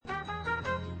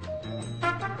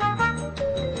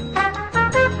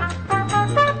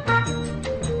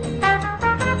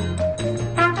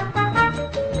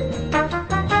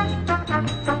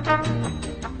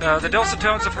The dulcet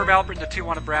tones of Herb Alpert and the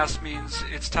Tijuana Brass means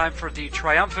it's time for the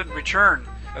triumphant return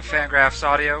of Fangraphs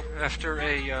Audio. After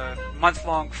a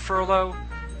month-long furlough,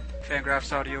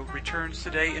 Fangraphs Audio returns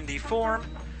today in the form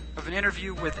of an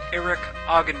interview with Eric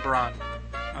Augenbraun.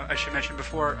 I should mention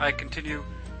before I continue,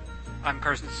 I'm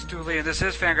Carson Stooley, and this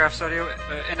is Fangraphs Audio.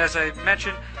 And as I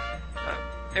mentioned,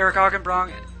 Eric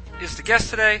Augenbraun is the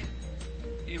guest today.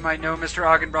 You might know Mr.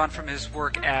 Augenbraun from his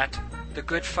work at The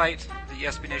Good Fight, the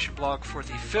SB Nation blog for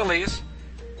the Phillies,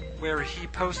 where he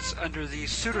posts under the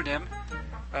pseudonym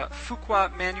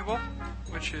Fuqua Manuel,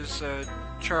 which is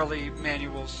Charlie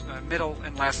Manuel's middle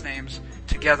and last names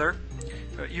together.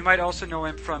 You might also know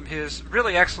him from his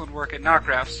really excellent work at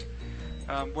Knockraffs,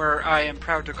 where I am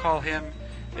proud to call him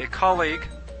a colleague,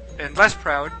 and less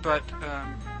proud, but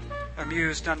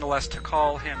amused nonetheless to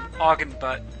call him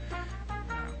Augenbutt,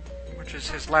 which is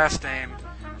his last name,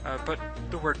 but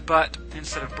the word butt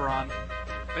instead of brawn.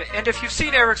 And if you've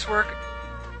seen Eric's work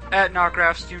at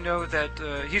Knockraffs, you know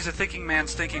that he's a thinking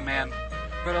man's thinking man,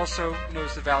 but also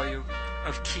knows the value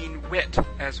of keen wit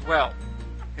as well.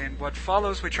 In what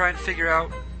follows, we try and figure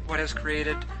out what has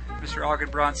created Mr.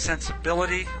 Augenbraun's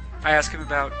sensibility. I ask him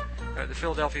about the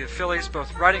Philadelphia Phillies,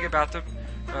 both writing about them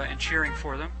and cheering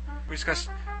for them. We discuss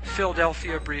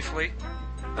Philadelphia briefly,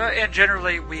 and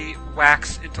generally we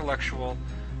wax intellectual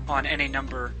on any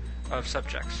number of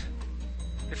subjects.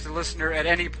 If the listener at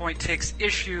any point takes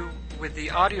issue with the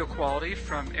audio quality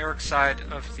from Eric's side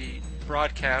of the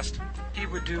broadcast, he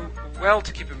would do well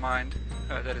to keep in mind,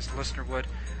 that is, the listener would,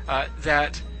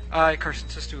 that I, Carson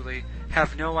Stooley,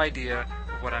 have no idea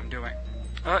what I'm doing.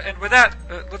 And with that,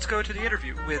 let's go to the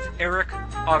interview with Eric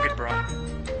Augenbraun.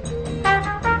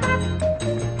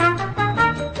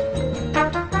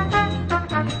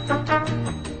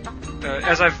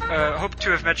 As I've hoped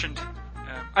to have mentioned,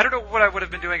 I don't know what I would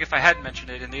have been doing if I hadn't mentioned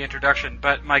it in the introduction,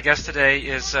 but my guest today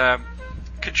is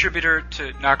contributor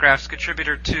to Knockraffs,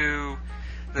 contributor to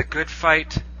The Good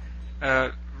Fight,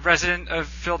 resident of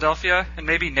Philadelphia, and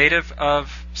maybe native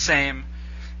of same,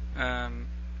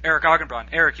 Eric Augenbraun.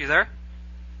 Eric, you there?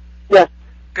 Yes.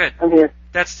 Good. I'm here.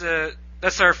 That's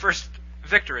our first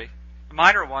victory. A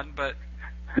minor one, but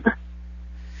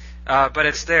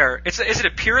it's there. Is it a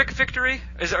Pyrrhic victory?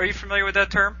 Are you familiar with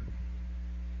that term?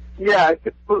 Yeah.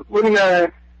 Wouldn't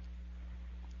a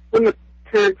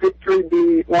Pyrrhic victory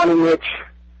be one in which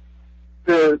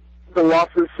the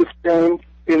losses sustained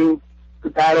in the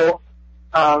battle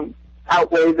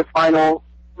outweigh the final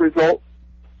result?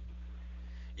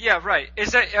 Yeah, right.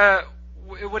 Is that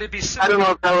would it be similar? I don't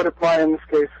know if that would apply in this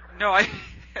case. No,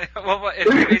 well, it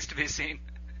remains to be seen.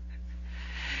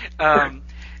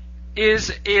 Is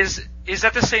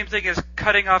that the same thing as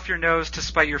cutting off your nose to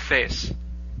spite your face?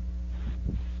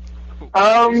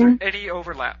 Is there any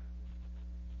overlap?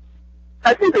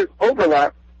 I think there's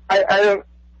overlap. I'm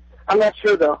not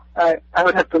sure though. I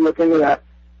would have to look into that.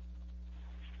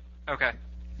 Okay.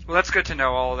 Well, that's good to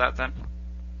know all of that then.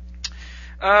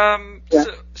 Yeah.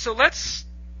 So let's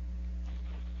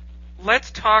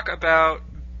talk about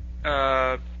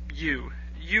you.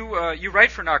 You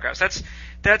write for Knockraffs.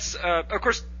 That's of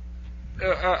course.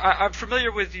 I'm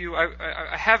familiar with you.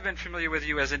 I have been familiar with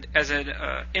you as an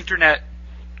internet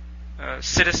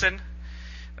citizen,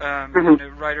 and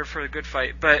a writer for The Good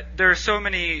Fight. But there are so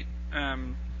many.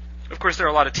 Of course, there are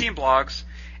a lot of team blogs,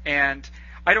 and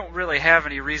I don't really have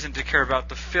any reason to care about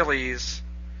the Phillies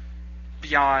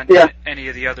beyond any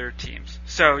of the other teams.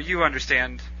 So you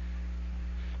understand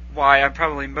why I'm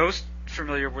probably most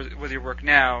familiar with your work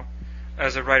now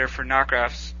as a writer for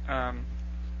Knockraffs.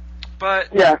 But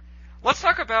yeah. Let's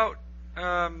talk about.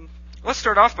 Let's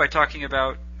start off by talking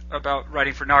about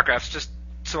writing for Knockraffs, just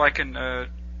so I can.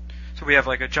 So we have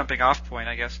like a jumping off point,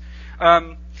 I guess.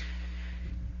 I'm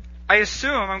going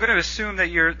to assume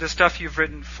that the stuff you've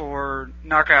written for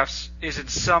Knockraffs is in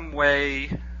some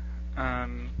way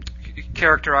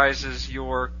characterizes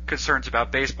your concerns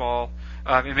about baseball,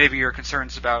 and maybe your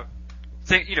concerns about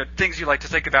things you like to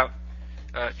think about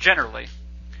generally.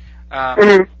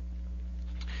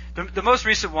 The most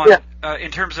recent one,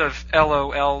 in terms of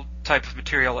LOL type of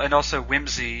material and also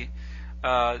whimsy,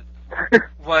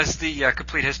 was the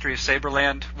Complete History of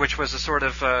Saberland, which was a sort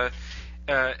of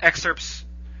excerpts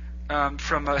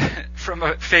from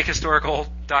a fake historical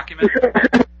document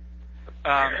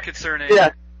concerning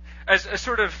a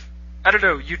sort of, I don't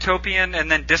know, utopian and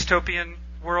then dystopian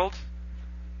world,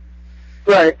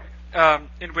 right?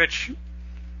 In which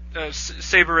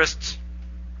saberists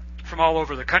from all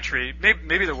over the country,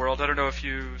 maybe the world, I don't know if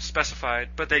you specified,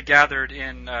 but they gathered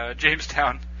in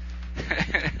Jamestown.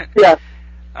 Yeah.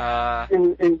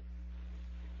 In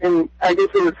I guess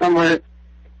it was somewhere.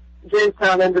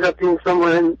 Jamestown ended up being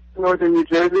somewhere northern New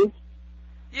Jersey.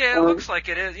 Yeah, it looks like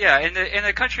it is. Yeah, and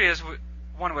the country, as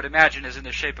one would imagine, is in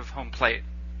the shape of home plate.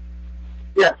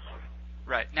 Yes.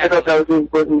 Right. I thought that was an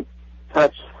important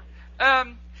touch.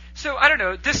 So I don't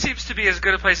know. This seems to be as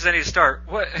good a place as any to start.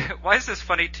 Why is this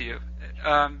funny to you?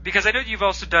 Because I know you've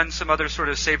also done some other sort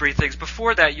of savory things.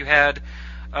 Before that, you had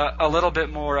a little bit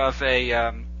more of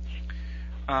a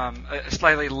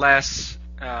slightly less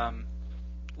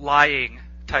lying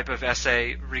type of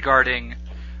essay regarding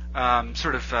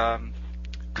sort of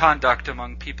conduct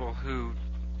among people who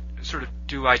sort of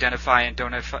do identify and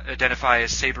don't identify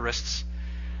as saberists.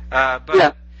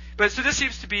 But so this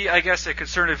seems to be, I guess, a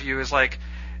concern of you is like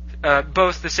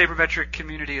both the sabermetric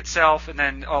community itself, and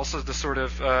then also the sort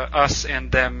of us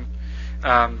and them,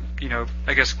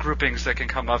 I guess groupings that can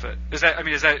come of it. Would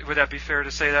that be fair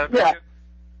to say that? Yeah.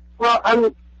 Well,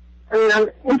 I'm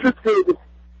interested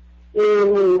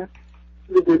in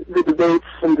the debates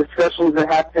and discussions that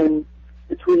happen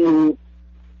between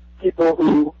people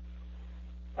who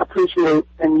appreciate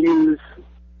and use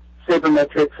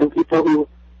sabermetrics and people who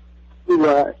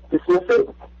dismiss it.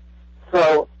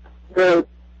 So the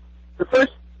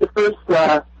first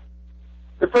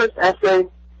essay,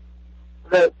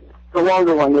 the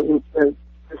longer one, the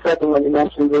second one you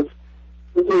mentioned, was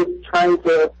trying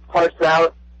to parse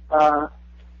out, I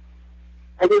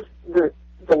guess,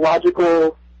 the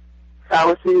logical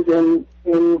fallacies in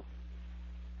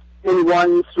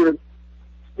one sort of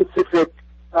specific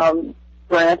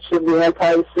branch of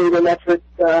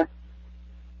the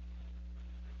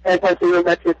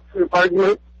anti-sabermetric sort of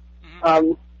argument.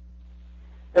 Mm-hmm.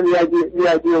 And the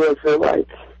idea was that, like,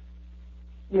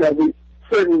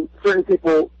 certain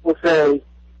people will say,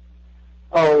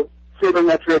 oh,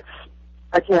 sabermetrics,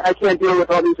 I can't deal with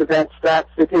all these advanced stats.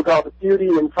 They take all the beauty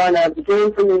and fun out of the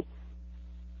game for me,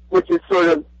 which is sort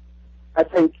of, I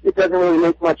think, it doesn't really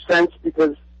make much sense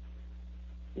because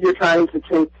you're trying to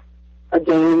take a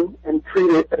game and treat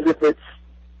it as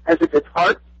if it's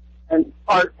art, and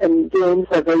art and games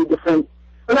have very different,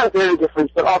 well, not very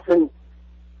different, but often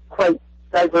quite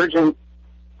divergent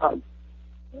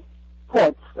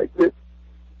points. Like the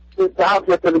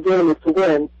object of the game is to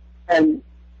win, and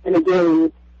in a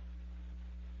game,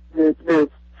 the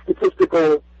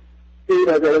statistical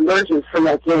data that emerges from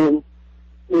that game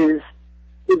is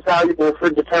valuable for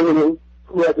determining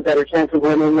who has a better chance of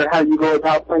winning or how you go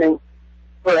about winning.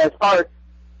 Whereas art,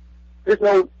 there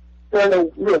are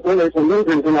no real winners and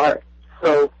losers in art.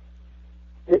 So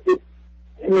it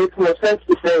makes more sense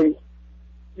to say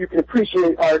you can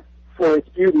appreciate art for its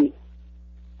beauty,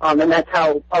 and that's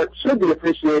how art should be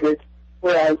appreciated,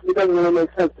 whereas it doesn't really make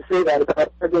sense to say that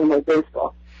about a game like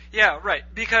baseball. Yeah, right,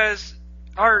 because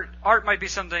art might be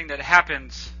something that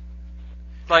happens,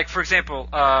 like, for example,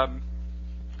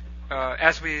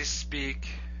 as we speak,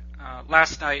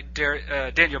 last night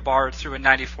Daniel Bard threw a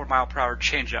 94-mile-per-hour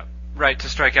changeup, right, to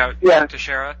strike out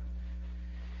Teixeira.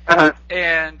 Uh-huh.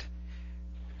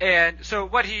 And so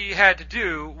what he had to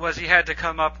do was he had to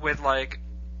come up with, like,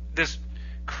 this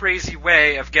crazy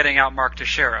way of getting out Mark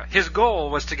Teixeira. His goal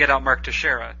was to get out Mark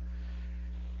Teixeira.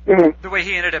 Mm-hmm. The way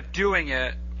he ended up doing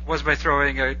it was by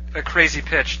throwing a crazy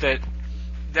pitch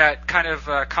that kind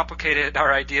of complicated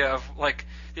our idea of, like,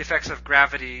 the effects of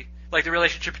gravity, like the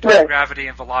relationship between gravity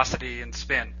and velocity and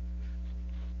spin.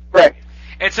 Right.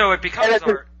 And so it becomes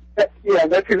that's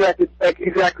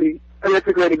exactly. That's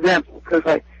a great example because,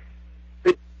 like,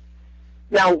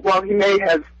 now while he may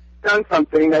have done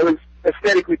something that was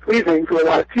aesthetically pleasing to a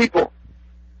lot of people,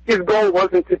 his goal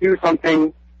wasn't to do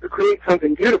something to create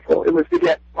something beautiful. It was to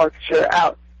get Mark Teixeira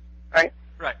out, right?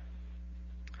 Right.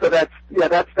 So that's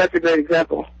a great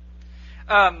example.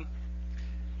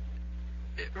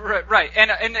 Right,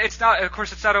 and it's not. Of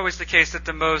course, it's not always the case that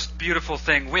the most beautiful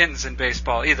thing wins in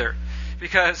baseball either,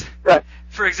 because,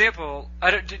 for example,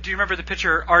 do you remember the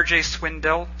pitcher R.J.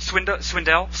 Swindell?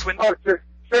 Oh,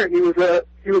 sure. He was a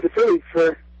Philly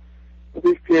for a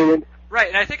brief period. Right,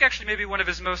 and I think actually maybe one of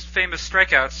his most famous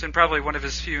strikeouts, and probably one of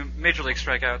his few major league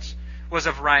strikeouts, was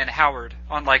of Ryan Howard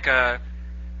on like a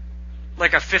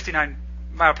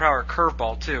 59-mile-per-hour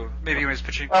curveball too. Maybe when he was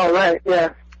pitching. Oh, right,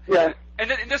 yeah.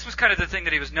 And this was kind of the thing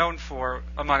that he was known for,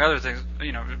 among other things.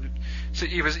 So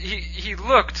he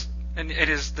looked, and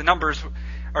the numbers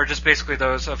are just basically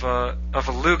those of a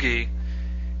loogie,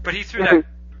 but he threw that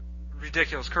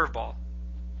ridiculous curveball.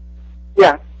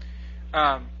 Yeah.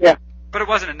 But it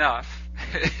wasn't enough.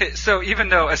 So even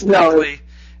though aesthetically,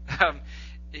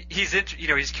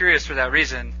 he's curious for that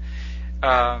reason.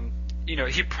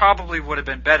 He probably would have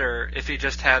been better if he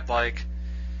just had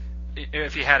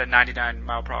if he had a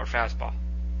 99-mile-per-hour fastball.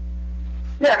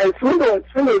 Yeah, and Swindell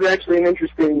is actually an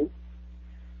interesting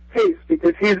pace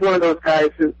because he's one of those guys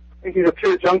who he's a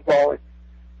pure junk baller.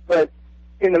 But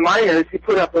in the minors, he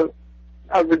put up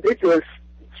a ridiculous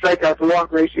strikeout to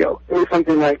walk ratio. It was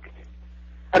something like,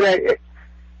 I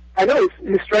know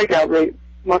his strikeout rate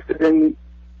must have been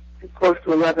close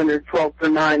to 11 or 12 per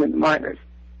 9 in the minors,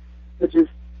 which is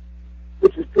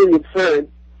pretty absurd.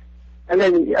 And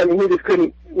then, I mean, he just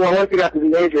couldn't, well, once he got to the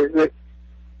majors,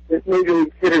 the major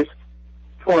league hitters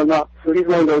tore him up. So he's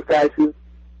one of those guys who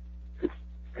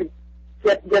could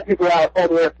get people out all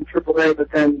the way up to AAA,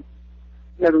 but then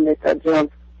never make that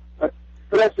jump. But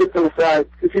that's just an aside,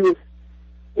 because he was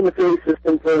in the Philly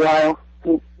system for a while.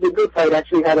 And the Good Fight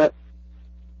actually had a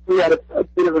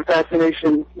bit of a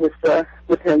fascination with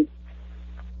him.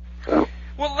 So.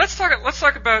 Well, let's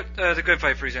talk about the Good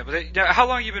Fight, for example. How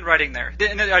long have you been writing there?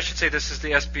 And I should say this is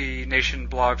the SB Nation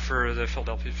blog for the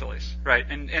Philadelphia Phillies, right?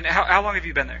 And how long have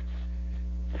you been there?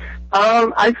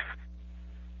 I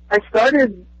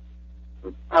started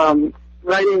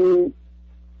writing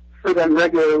for them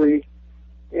regularly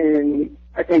in,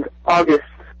 I think, August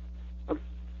of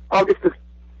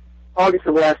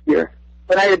last year.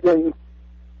 But I had been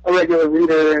a regular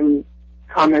reader and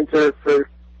commenter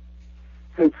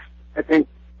since I think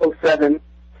 2007.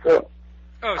 So.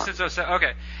 Oh, since 2007.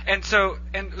 Okay. And so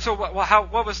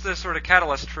what was the sort of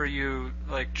catalyst for you,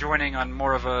 like, joining on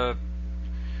more of a?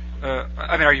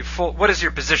 I mean, are you full? What is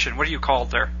your position? What are you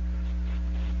called there?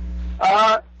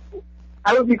 I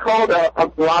would be called a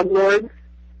blog lord,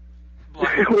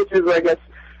 which is, I guess,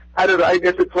 I don't know. I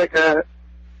guess it's like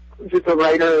just a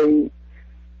writer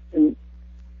and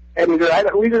editor.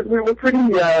 We're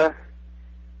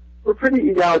pretty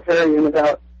egalitarian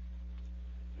about,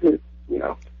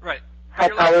 right. How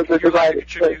powers are divided.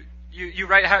 You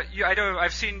write how I know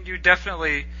I've seen you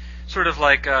definitely sort of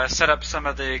like set up some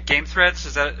of the game threads.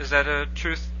 Is that a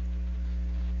truth?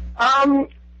 I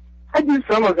do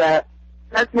some of that.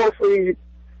 That's mostly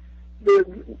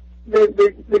the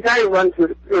guy who runs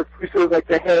who's sort of like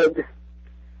the head.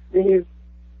 He's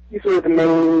sort of the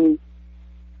main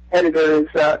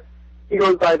editor. He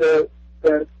goes by the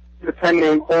pen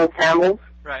name Whole Camels,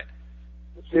 right?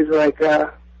 Which is like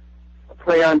a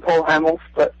play on Paul Hamels,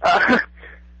 but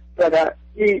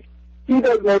he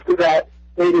does most of that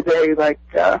day to day, like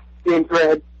game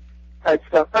thread type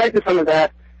stuff. I do some of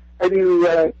that. I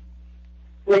do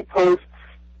link posts,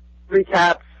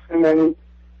 recaps, and then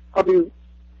I'll do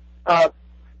a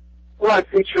lot of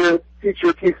feature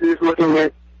pieces looking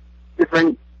at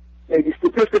different maybe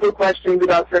statistical questions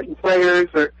about certain players,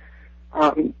 or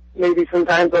maybe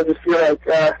sometimes I'll just feel like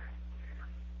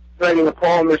writing a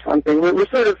poem or something. We're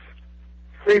sort of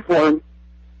freeform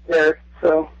there,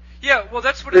 so. Yeah, well,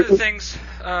 that's one of the things.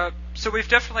 So we've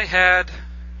definitely had,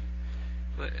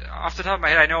 off the top of my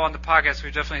head, I know on the podcast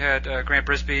we've definitely had Grant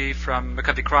Brisby from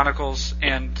McCovey Chronicles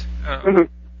and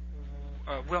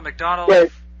Will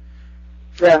McDonald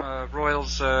from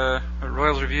Royals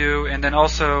Review, and then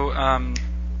also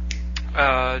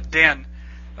Dan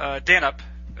Up.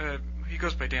 He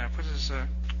goes by Dan Up. What is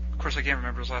of course I can't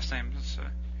remember his last name. It's,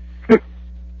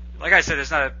 like I said, it's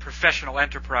not a professional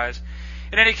enterprise.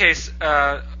 In any case,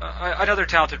 another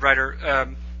talented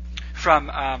writer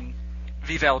from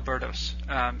Viva Albertos,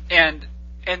 and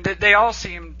they all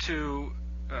seem to.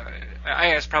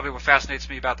 I guess probably what fascinates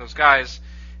me about those guys,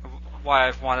 why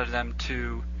I've wanted them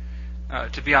to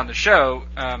be on the show,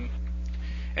 and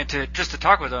to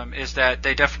talk with them, is that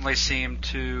they definitely seem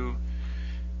to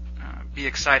be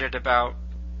excited about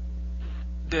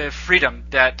the freedom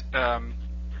that.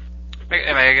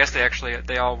 I guess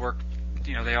they all work.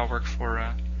 They all work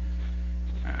for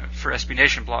SB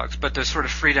Nation blogs, but the sort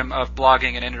of freedom of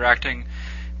blogging and interacting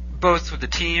both with the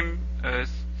team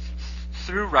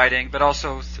through writing, but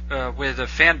also with a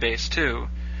fan base too,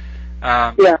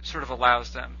 sort of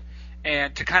allows them,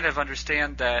 and to kind of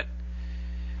understand that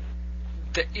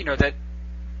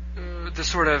the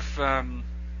sort of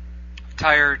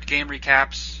tired game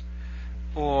recaps,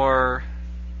 or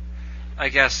I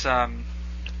guess.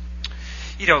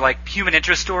 Like human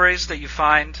interest stories that you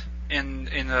find in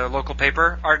the local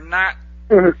paper are not,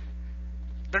 they're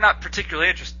not particularly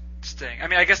interesting. I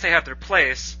mean, I guess they have their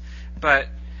place, but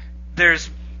there's,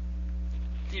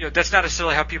 that's not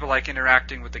necessarily how people like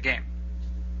interacting with the game.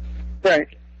 Right.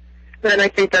 And I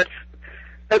think that's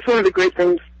one of the great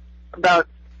things about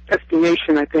SB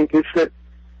Nation, I think, is that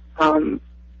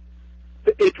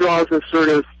it draws a sort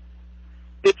of,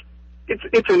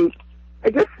 it's an, I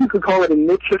guess you could call it a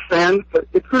niche of fans, but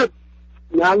it's sort of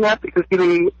beyond that, because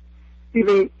even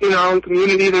in our own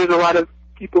community, there's a lot of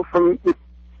people with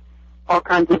all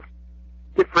kinds of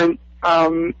different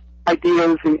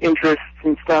ideas and interests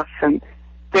and stuff, and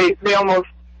they almost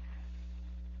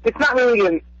it's not really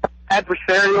an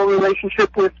adversarial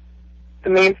relationship with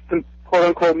the quote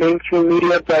unquote mainstream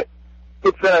media, but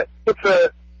it's a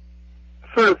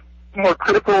sort of more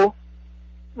critical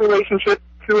relationship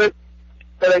to it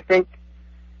that I think,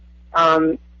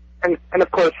 and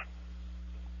of course,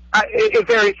 it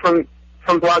varies from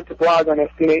blog to blog on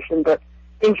SB Nation, but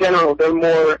in general, they're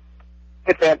more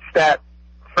advanced stat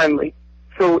friendly.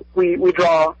 So we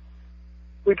draw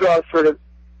a sort of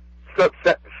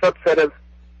subset of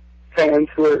fans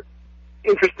who are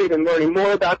interested in learning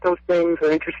more about those things, or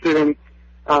interested in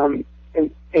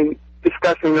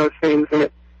discussing those things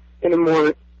in a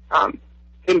more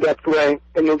in-depth way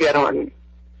than you'll get on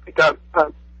like a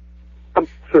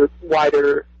sort of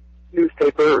wider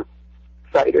newspaper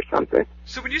site or something.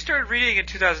 So when you started reading in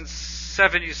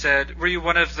 2007, you said, were you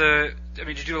one of the? I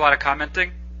mean, did you do a lot of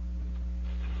commenting?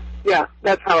 Yeah,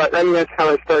 that's how I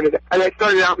started. And I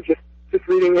started out with just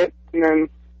reading it, and then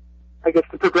I guess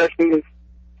the progression is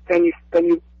then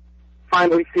you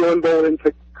finally feel emboldened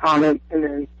to comment,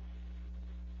 and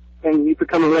then you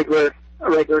become a regular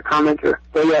commenter.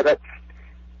 So yeah, that's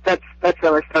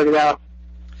how I started out.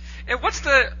 And what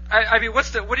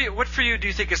for you do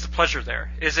you think is the pleasure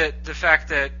there? Is it the fact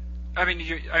that,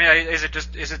 is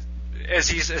it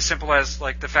as simple as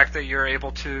like the fact that you're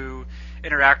able to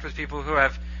interact with people who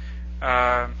have,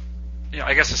 I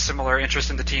guess a similar interest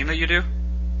in the team that you do?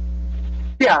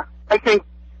 Yeah, I think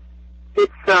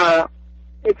it's a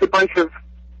bunch of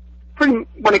when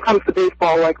it comes to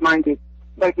baseball, like-minded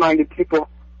people,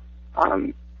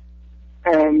 and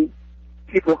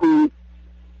people who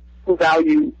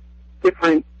value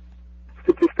different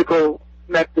statistical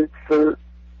methods for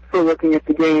looking at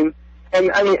the game.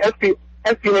 And I mean, SB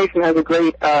Nation has a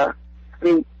great, as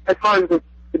far as the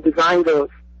design goes,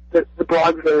 the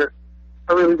blogs are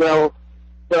really well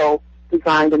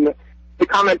designed, and the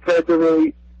comment threads are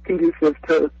really conducive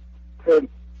to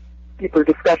deeper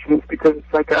discussions, because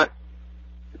it's like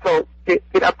it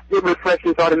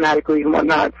refreshes automatically and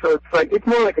whatnot. So it's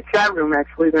more like a chat room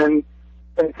actually than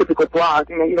a typical blog.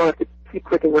 You don't have to keep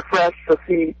clicking refresh. You'll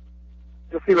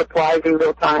see replies in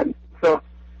real time. So.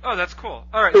 Oh, that's cool.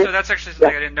 All right, so that's actually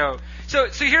something I didn't know. So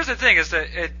here's the thing: is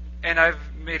that and I've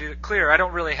made it clear, I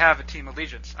don't really have a team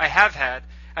allegiance. I have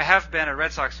been a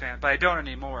Red Sox fan, but I don't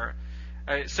anymore.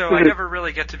 So I never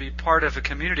really get to be part of a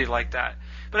community like that.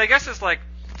 But I guess it's like,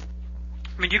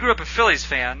 you grew up a Phillies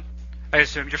fan, I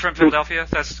assume. You're from Philadelphia,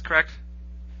 that's correct?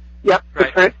 Yep.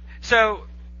 Right. Right. So,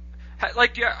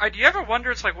 like, do you ever wonder,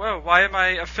 it's like, whoa, why am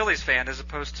I a Phillies fan as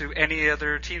opposed to any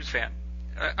other team's fan?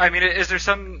 Is there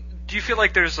some, do you feel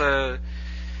like you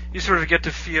sort of get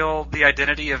to feel the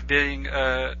identity of being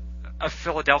a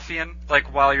Philadelphian,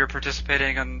 like, while you're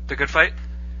participating in the good fight?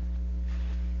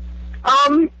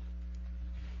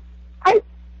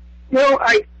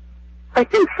 I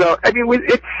think so.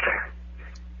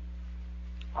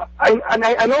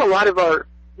 I know a lot of our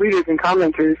readers and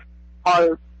commenters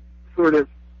are sort of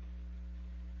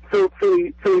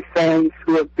Philly fans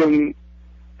who have been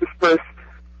dispersed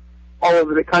all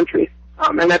over the country,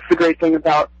 and that's the great thing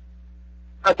about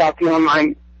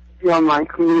the online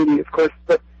community, of course.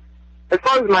 But as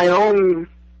far as my own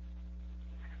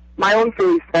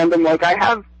Phillies fandom, like I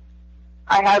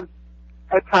have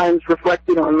at times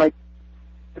reflected on like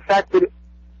the fact that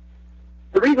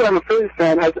the reason I'm a Phillies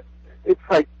fan it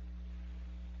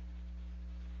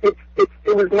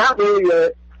was not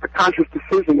really a conscious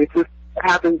decision. It just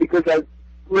happened because I've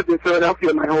lived in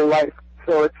Philadelphia my whole life.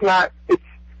 So it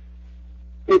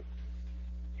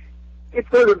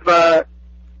sort of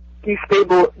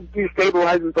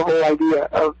destabilizes the whole idea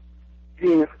of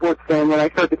being a sports fan when I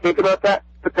start to think about that.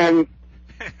 But then,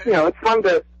 it's fun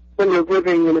when you're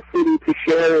living in a city to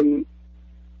share in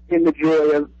the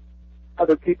joy of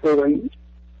other people and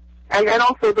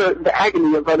also the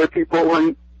agony of other people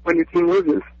when your team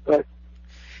loses. But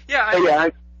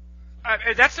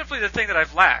that's definitely the thing that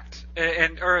I've lacked,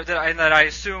 and that I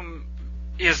assume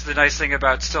is the nice thing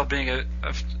about still being a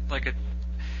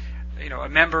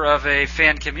member of a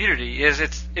fan community, is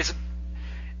it's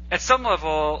at some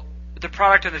level the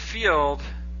product in the field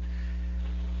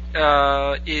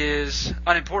is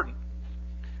unimportant.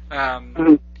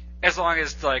 As long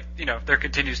as there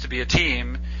continues to be a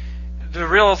team, the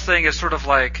real thing is sort of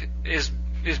like is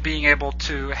being able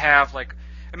to have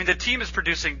the team is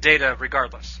producing data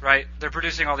regardless, right? They're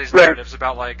producing all these narratives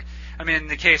about in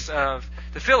the case of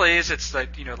the Phillies, it's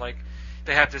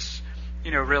they have this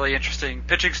really interesting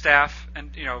pitching staff,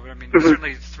 and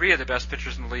certainly three of the best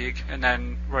pitchers in the league, and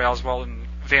then Roy Oswalt and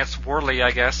Vance Worley,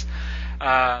 I guess.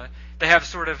 They have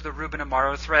sort of the Ruben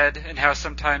Amaro thread, and how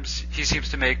sometimes he seems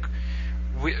to make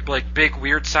like big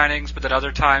weird signings, but then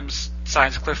other times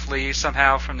signs Cliff Lee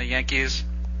somehow from the Yankees.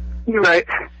 You're right.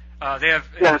 They have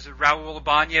there's a Raul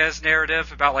Ibanez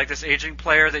narrative about like this aging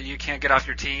player that you can't get off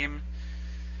your team.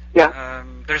 Yeah.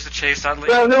 There's the Chase Utley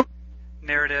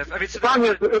narrative. I mean,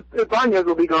 Ibanez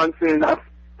will be gone soon enough,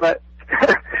 but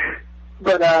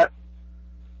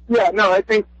yeah, no, I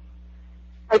think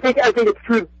it's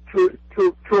true to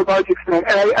a large extent,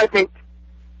 and I think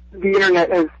the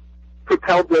internet has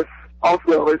propelled this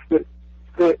also, is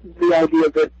the idea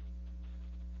that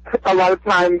a lot of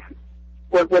times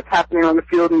what's happening on the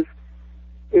field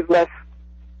is less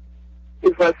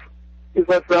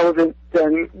relevant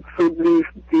than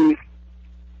these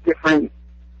different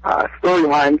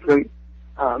storylines. And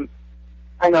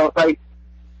I know, like,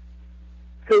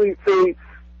 Philly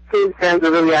fans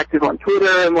are really active on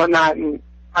Twitter and whatnot. And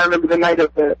I remember the night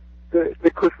of the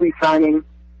Cliff Lee signing.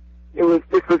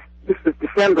 This was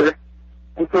December,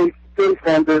 and Philly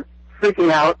fans are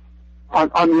freaking out on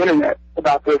the internet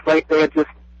about this, like they had just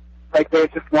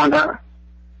won the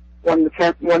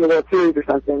World Series or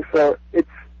something. So it's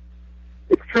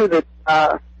true that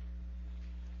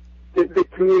the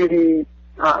community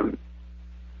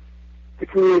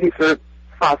sort of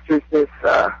fosters this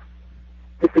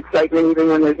excitement even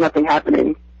when there's nothing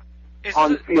happening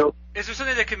on the field. Is there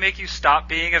something that can make you stop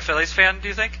being a Phillies fan, do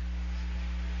you think?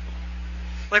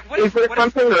 Like, what if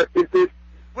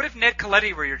Ned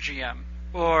Colletti were your GM?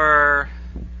 Or,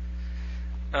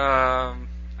 I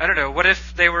don't know, what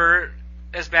if they were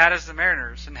as bad as the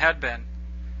Mariners and had been?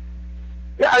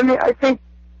 Yeah, I mean, I think,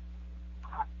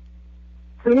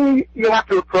 to me, you have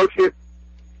to approach it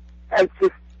as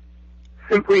just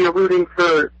simply you're rooting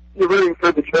for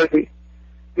the jersey.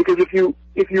 Because if you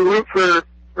root for,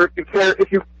 or if you care,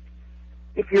 if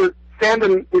your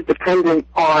fandom is dependent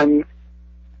on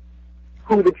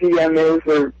who the GM is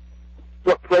or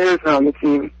what players are on the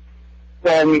team,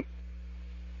 then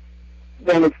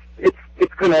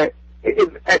it's gonna,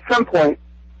 at some point,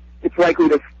 it's likely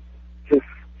to just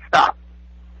stop.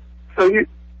 So in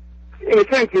a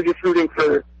sense, you're just rooting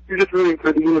for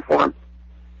the uniform.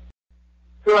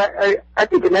 So I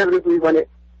think inevitably when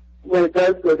it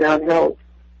does go downhill,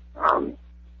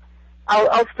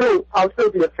 I'll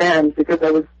still be a fan, because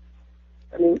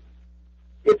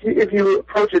if you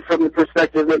approach it from the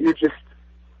perspective that you're just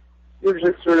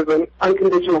sort of an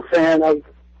unconditional fan of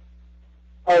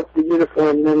the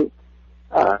uniform, then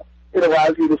it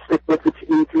allows you to stick with the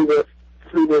team through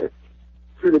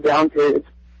the down periods.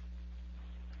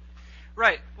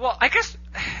 Right. Well, I guess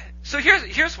so.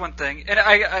 Here's one thing, and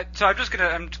I'm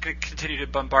gonna continue to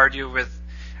bombard you with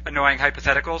annoying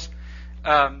hypotheticals,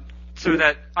 so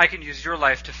that I can use your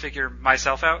life to figure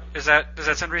myself out. Does that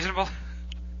sound reasonable?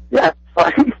 Yeah,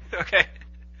 fine. Okay.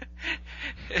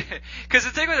 Because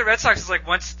the thing with the Red Sox is, like,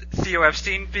 once Theo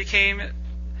Epstein became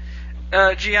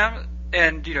GM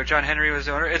and John Henry was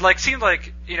owner, it like seemed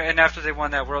like and after they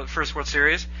won that first World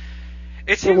Series,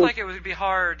 it seemed like it would be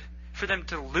hard for them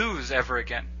to lose ever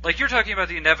again. Like, you're talking about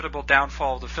the inevitable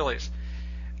downfall of the Phillies.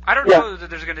 I don't know that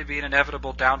there's going to be an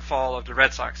inevitable downfall of the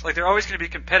Red Sox. Like, they're always going to be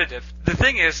competitive. The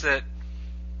thing is that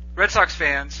Red Sox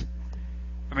fans,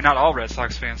 I mean, not all Red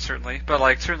Sox fans certainly, but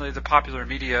like certainly the popular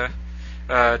media,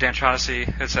 Dan Shaughnessy,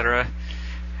 etc.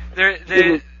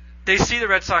 They see the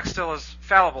Red Sox still as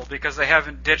fallible because they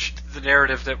haven't ditched the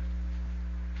narrative that,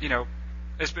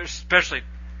 especially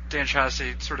Dan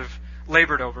Shaughnessy sort of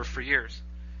labored over for years.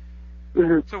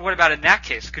 Mm-hmm. So what about in that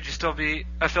case? Could you still be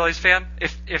a Phillies fan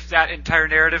if that entire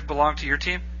narrative belonged to your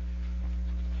team?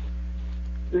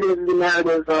 The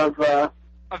narrative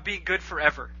of being good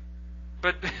forever.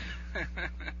 But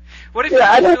what if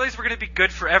the Phillies were going to be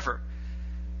good forever?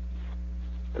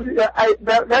 Yeah,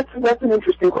 that's an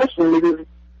interesting question, because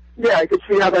I could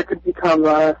see how that could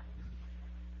become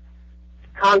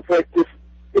conflict.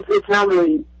 It's not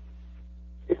really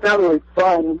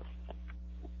fun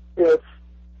if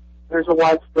there's a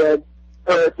widespread,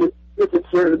 or if it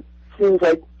sort of seems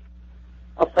like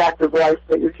a fact of life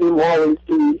that your team will always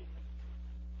be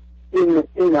in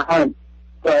the hunt.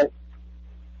 But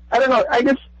I don't know. I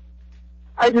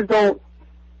just don't.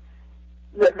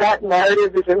 That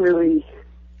narrative doesn't really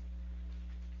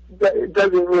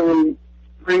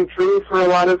ring true for a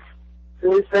lot of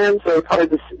Phillies fans. So it's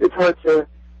hard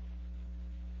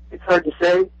to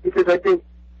say, because I think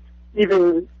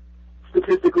even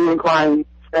statistically inclined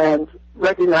fans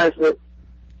recognize that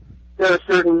there are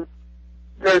certain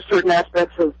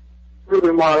aspects of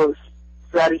Ruben Morrow's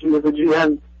strategy as a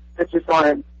GM that just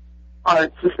aren't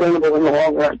sustainable in the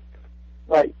long run.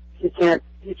 Like, he can't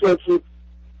keep depleting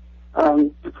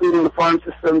the farm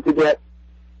system to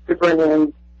bring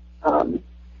in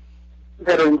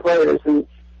veteran players, and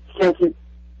can't keep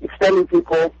extending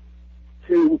people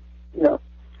to,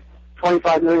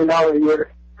 $25 million a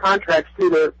year contracts through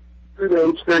their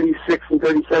age 36 and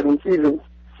 37 seasons.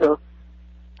 So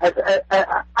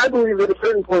I believe at a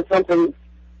certain point something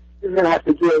is going to have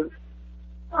to give.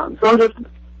 So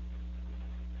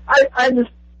I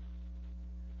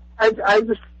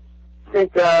just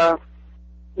think,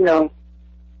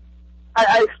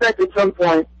 I expect at some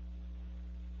point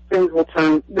things will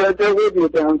turn. There will be a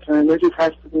downturn. There just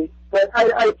has to be. But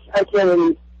I can't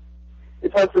really,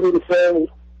 it's hard for me to say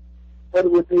what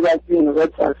it would be like being a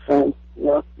Red Sox fan,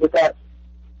 with that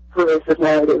pervasive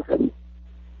narrative and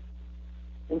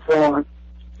so on.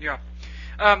 Yeah.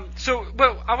 I want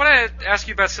to ask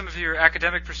you about some of your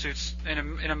academic pursuits in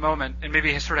a moment, and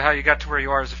maybe sort of how you got to where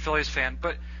you are as a Phillies fan.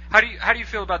 But how do you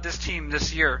feel about this team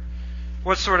this year?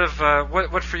 What sort of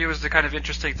what for you is the kind of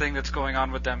interesting thing that's going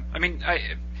on with them? I mean,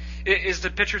 is the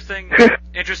pitcher thing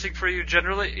interesting for you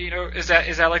generally? Is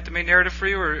that like the main narrative for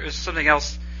you, or is something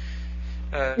else?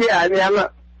 Yeah, I mean,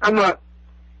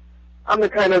 I'm the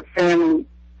kind of fan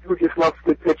who just loves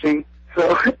good pitching.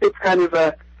 So it's kind of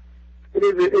it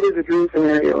is a dream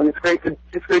scenario, and it's great to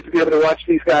be able to watch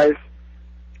these guys,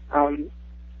 carve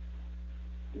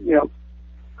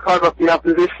up the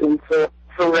opposition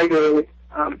so regularly.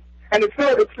 And it's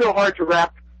still hard to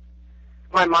wrap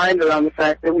my mind around the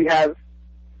fact that we have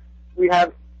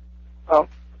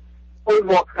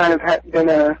Oswalt kind of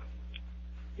been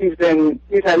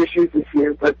he's had issues this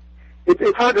year, but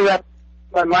it's hard to wrap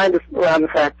my mind around the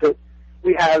fact that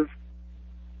we have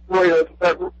Roy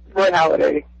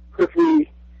Halladay, Chris Lee,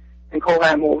 and Cole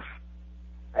Hamels,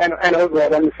 and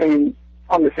Oswalt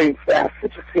on the same staff.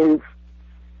 It just seems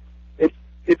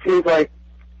like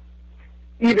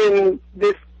even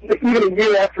a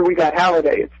year after we got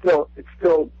Halladay, it's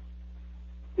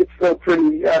still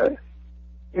pretty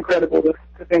incredible to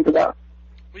think about.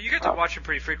 Well, you get to watch him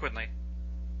pretty frequently.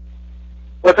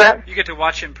 What's that? You get to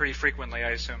watch him pretty frequently,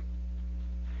 I assume.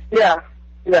 Yeah,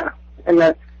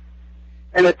 and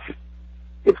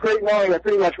it's great knowing that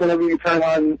pretty much whenever you turn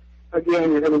on a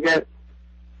game, you're going to get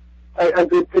a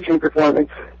good pitching performance.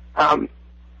 And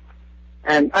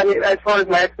I mean, as far as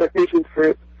my expectations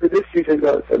for this season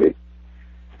goes,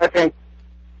 I think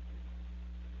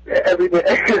everything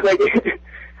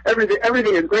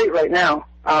is great right now,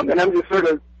 and I'm just sort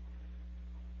of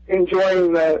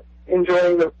enjoying the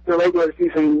regular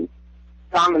season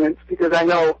dominance, because I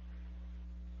know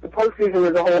the postseason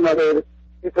is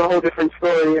it's a whole different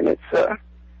story, and it's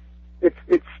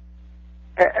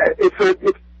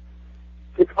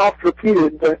oft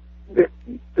repeated, but the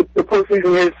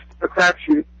postseason is a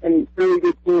crapshoot, and really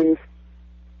good teams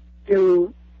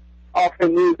do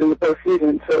often lose in the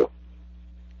postseason. So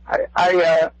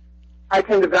I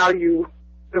tend to value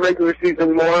the regular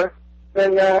season more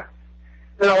than a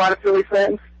lot of Phillies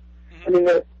fans. I mean,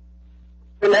 the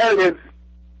narrative,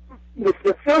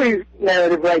 the Phillies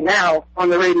narrative right now on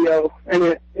the radio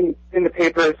and in the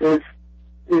papers is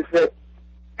that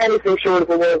anything short of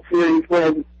a World Series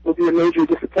win will be a major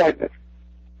disappointment,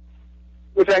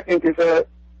 which I think is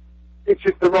it's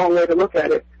just the wrong way to look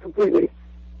at it completely.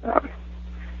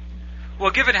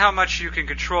 Well, given how much you can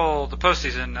control the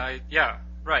postseason, yeah,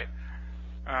 right.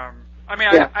 I mean,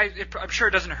 yeah. I'm sure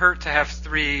it doesn't hurt to have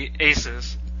 3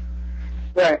 aces.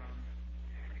 Right.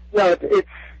 No,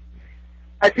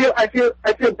 I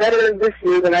feel better this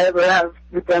year than I ever have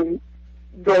with them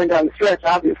going down the stretch,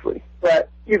 obviously. But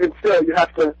even still, you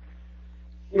have to,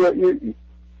 you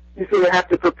sort of have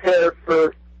to prepare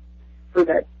for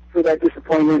that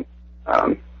disappointment.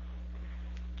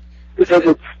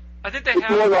 Because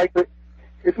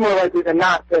it's more likely than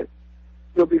not that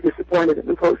you'll be disappointed in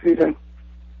the postseason.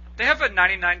 They have a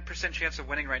 99% chance of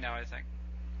winning right now, I think.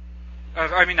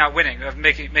 I mean, not winning, of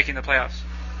making the playoffs.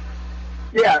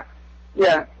 Yeah.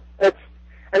 That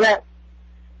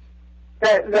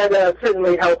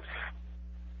certainly helps.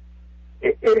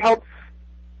 It helps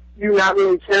you not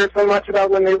really care so much about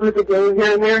when they lose a game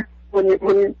here and there. When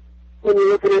you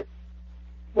look at it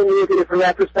from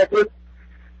that perspective.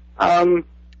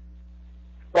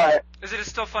 But is it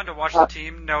still fun to watch the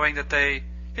team knowing that they,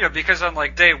 because on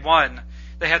like day one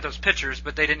they had those pitchers,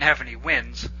 but they didn't have any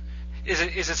wins? Is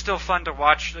it still fun to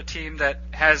watch a team that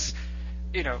has,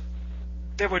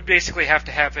 that would basically have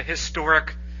to have a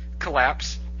historic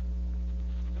collapse?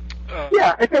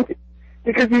 Yeah, I think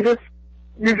because you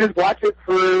just watch it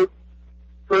for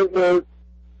the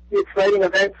exciting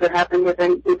events that happen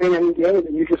within any game,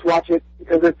 and you just watch it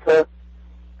because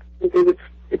it's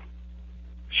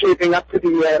shaping up to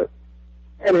be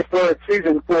an historic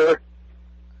season for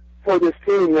this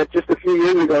team that just a few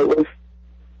years ago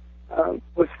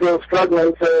was still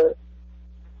struggling to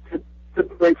to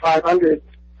break 500.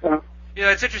 So.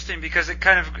 Yeah, it's interesting because it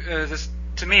kind of this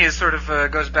to me is sort of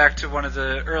goes back to one of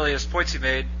the earliest points you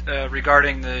made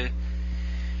regarding the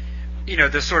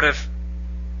the sort of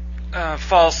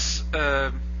false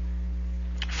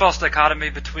dichotomy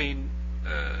between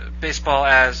baseball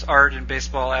as art and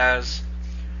baseball as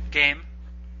game.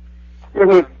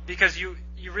 Mm-hmm. Because you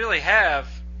really have,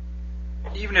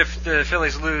 even if the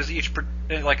Phillies lose each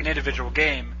like an individual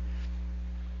game,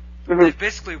 Mm-hmm. they've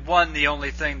basically won the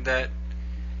only thing that,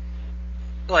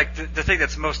 like the thing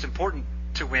that's most important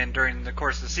to win during the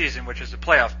course of the season, which is a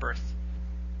playoff berth.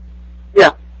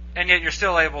 Yeah. And yet you're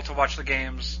still able to watch the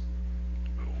games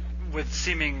with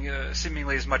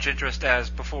seemingly as much interest as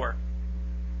before.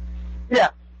 Yeah,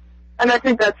 and I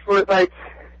think that's what that's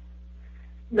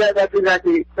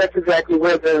exactly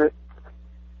where there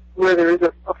is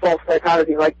a false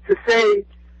dichotomy. Like to say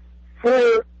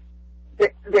for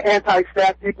the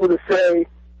anti-stat people to say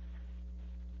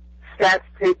stats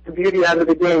take the beauty out of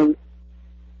the game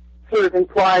sort of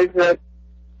implies that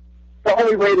the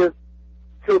only way to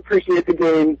appreciate the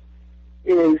game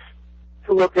is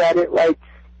to look at it like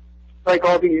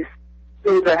all these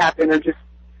things that happen are just,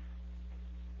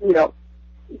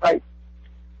 like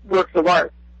works of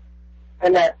art.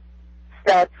 And that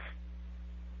stats,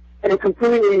 and it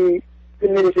completely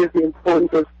diminishes the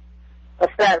importance of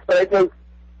stats, but I think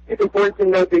it's important to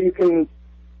note that you can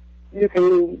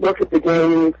look at the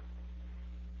game.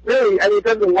 Really, I mean, it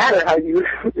doesn't matter how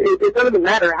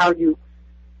you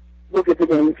look at the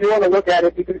game. If you want to look at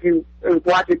it or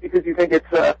watch it because you think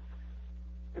a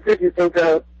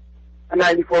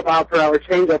 94 mile per hour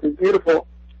changeup is beautiful,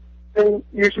 then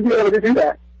you should be able to do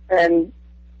that. And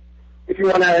if you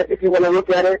want to look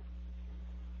at it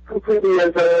completely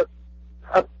as a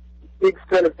big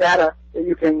set of data that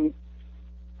you can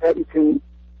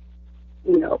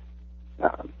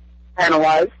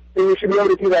analyze, then you should be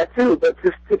able to do that too. But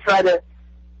just to try to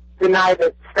deny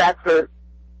that stats are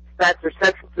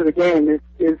central to the game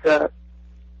is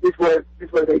where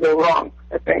they go wrong,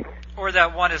 I think. Or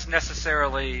that one is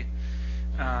necessarily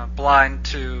blind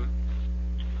to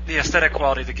the aesthetic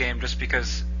quality of the game just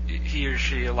because he or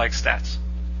she likes stats.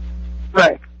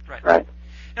 Right.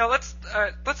 Now let's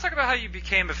talk about how you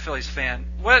became a Phillies fan.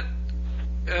 Where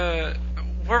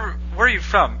are you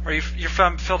from? You're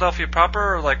from Philadelphia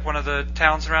proper, or like one of the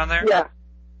towns around there?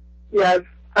 Yeah.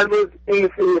 I've lived in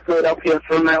the city of Philadelphia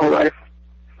for my whole life.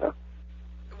 So.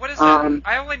 What is it?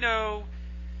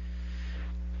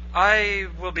 I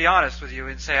will be honest with you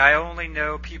and say I only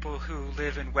know people who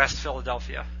live in West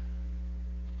Philadelphia.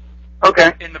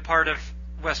 Okay. In the part of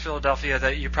West Philadelphia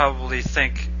that you probably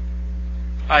think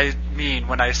I mean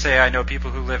when I say I know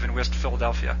people who live in West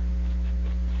Philadelphia.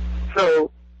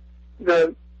 So,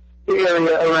 the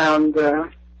area around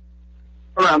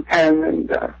Penn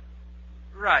and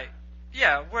right,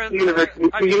 yeah, where the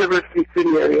University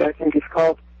City area, I think it's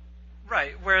called.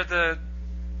 Right, where the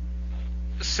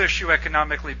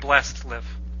socioeconomically blessed live.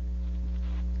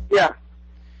 Yeah.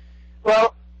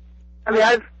 Well, I mean,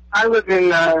 I live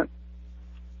in I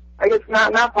guess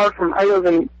not far from. I live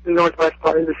in the northwest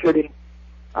part of the city.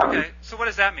 Okay, so what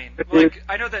does that mean? Like,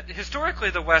 I know that historically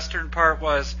the western part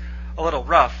was a little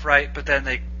rough, right? But then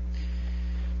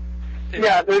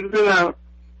yeah, there's been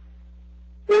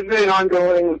an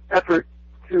ongoing effort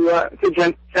to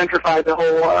gentrify the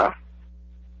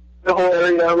whole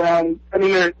area around. I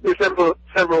mean, there's several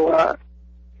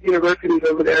universities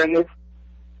over there, and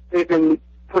they've been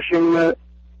pushing the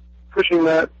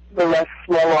less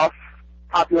well-off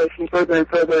population further and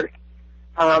further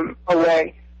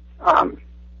away.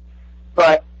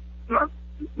 But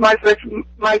my section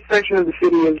of the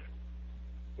city is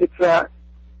it's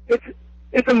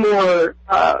a more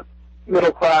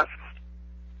middle class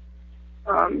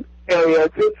area.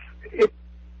 It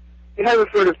has a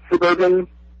sort of suburban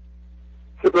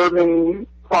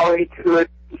quality to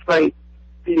it, despite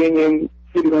being in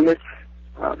city limits.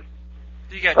 Do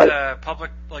you get public,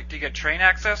 like, do you get train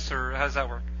access, or how does that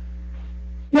work?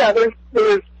 Yeah,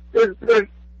 there's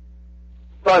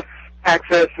bus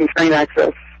access and train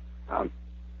access,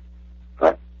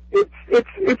 but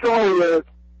it's only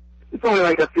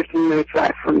like a 15-minute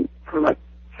drive from like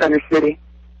center city.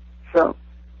 So.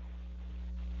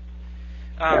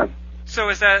 Yeah. So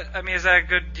is that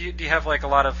good? Do you have like a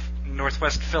lot of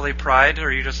Northwest Philly pride, or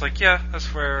are you just like, yeah,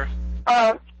 that's where?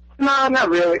 No, not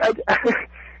really.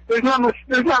 There's not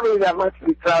really that much to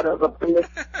be proud of up in this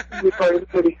part of the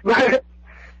city.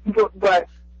 But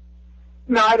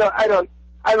no, I don't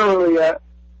really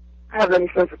have any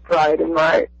sense of pride in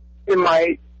my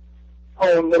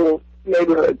own little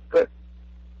neighborhood. But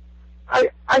I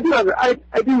do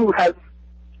have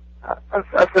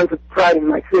a sense of pride in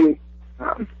my city.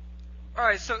 All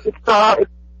right, so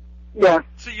yeah.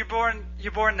 So you're born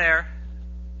there,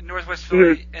 in Northwest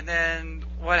Philly, and then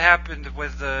what happened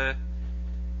with the?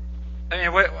 I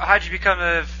mean, how'd you become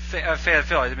a fan of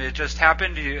Philly? I mean, it just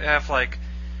happened. Do you have like,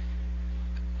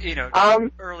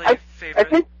 early favorite? I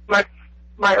think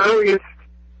my earliest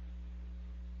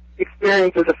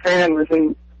experience as a fan was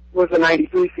the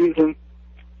 '93 season,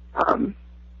 when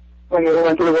we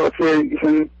went to the World Series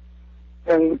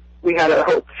and we had our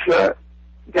hopes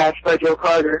dashed by Joe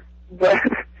Carter. But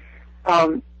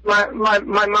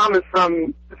my mom is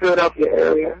from the Philadelphia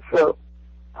area, so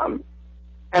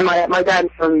and my dad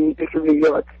is from New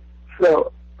York,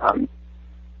 so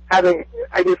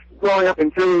growing up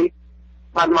in Philly,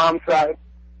 my mom's side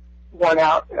won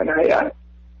out, and I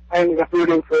ended up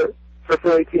rooting for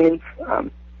Philly teams.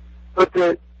 But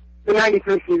the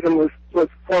 '93 season was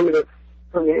formative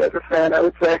for me as a fan, I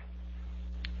would say.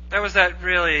 That was that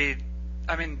really,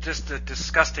 I mean, just a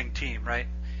disgusting team, right?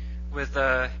 With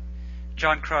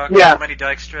John Kruk, yeah. Lenny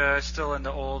Dykstra still in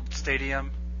the old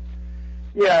stadium.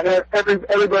 Yeah,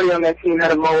 everybody on that team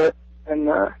had a mullet, and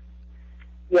they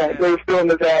were still in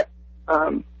the vet.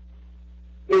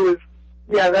 It was,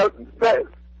 that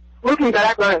looking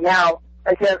back on it now,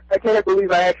 I can't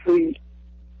believe I actually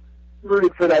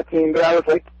rooted for that team, but I was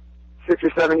like 6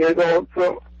 or 7 years old.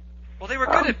 So, well, they were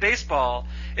good at baseball.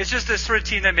 It's just this sort of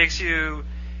team that makes you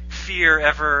fear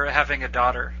ever having a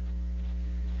daughter,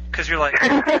 because you're like,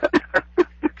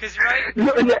 because you're right.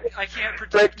 I can't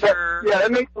protect her. Yeah,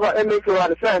 that makes a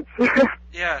lot of sense.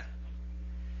 Yeah.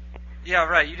 Yeah,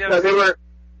 right. You no, they were,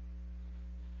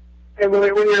 and when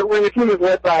your team is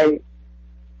led by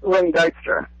Lenny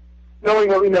Dykstra, knowing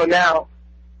what we know now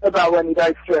about Lenny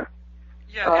Dykstra.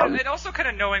 Yeah, and also kind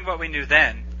of knowing what we knew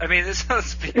then. I mean, so to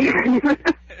speak.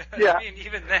 Yeah. I mean,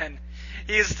 even then,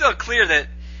 he is still clear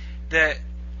that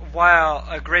while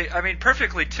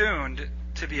perfectly tuned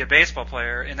to be a baseball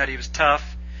player, in that he was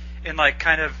tough and like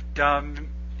kind of dumb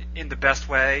in the best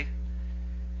way.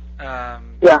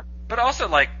 Yeah. But also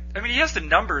like, I mean, he has the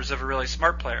numbers of a really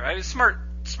smart player. Right? He's a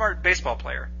smart baseball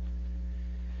player.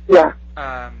 Yeah.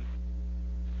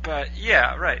 But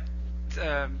yeah, right.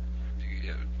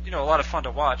 A lot of fun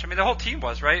to watch. I mean, the whole team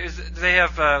was, right? They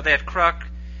had Kruk.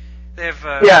 They have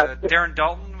Darren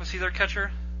Dalton. Was he their catcher?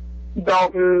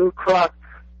 Dalton, Kruk,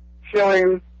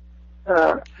 Schilling,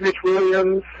 Mitch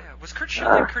Williams. Yeah. Was Kurt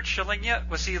Schilling yet?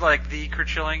 Was he like the Kurt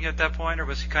Schilling at that point, or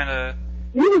was he kind of?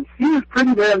 He was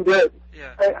pretty damn good.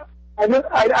 Yeah. I'd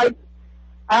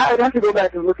have to go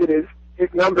back and look at his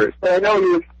numbers, but I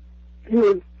know he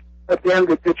was a damn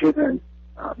good pitcher then.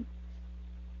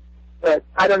 But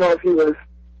I don't know if he was.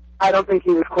 I don't think he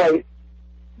was quite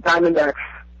Diamondbacks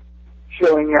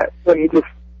Schilling yet, when he just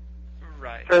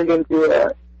turned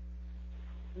into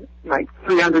like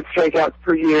 300 strikeouts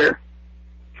per year,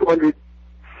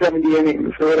 270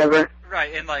 innings or whatever.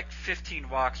 Right, and like 15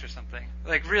 walks or something.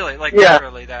 Like really,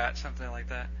 literally that, something like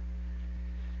that.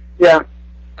 Yeah.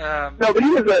 No, but he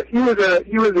was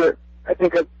I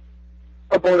think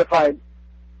a bona fide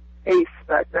ace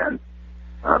back then.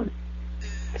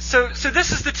 So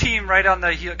this is the team right on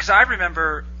the heel, because I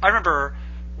remember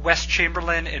Wes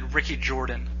Chamberlain and Ricky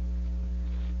Jordan.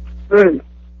 Mm.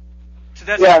 So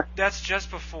that's just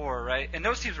before, right? And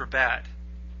those teams were bad.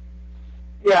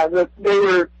 Yeah, they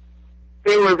were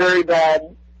very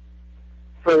bad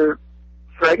for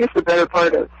I guess the better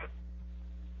part of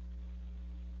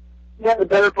the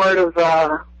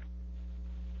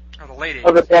late 80s.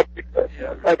 Of a decade,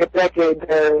 like a decade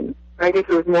there. And I guess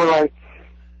it was more like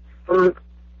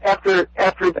after those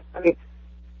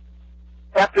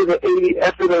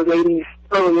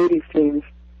early 80s teams,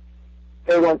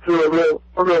 they went through a real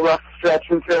rough stretch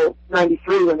until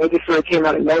 '93 when they just sort of came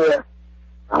out of nowhere.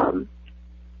 And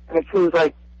it seems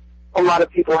like a lot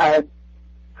of people had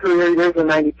career years in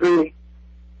 '93,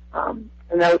 and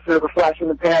that was sort of a flash in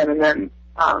the pan. And then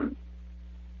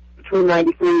between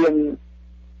 '93 and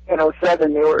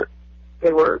 07, they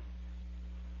were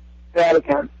bad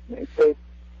again. They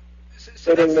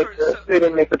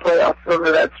didn't make the playoffs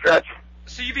over that stretch.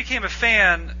 So you became a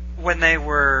fan when they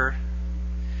were.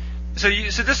 So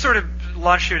this sort of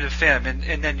launched you into fan,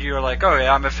 and then you were like, oh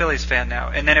yeah, I'm a Phillies fan now.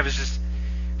 And then it was just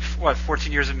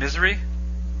 14 years of misery.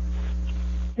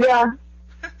 Yeah,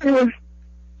 it was.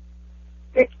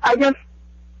 I guess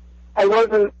I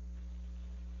wasn't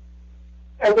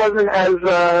as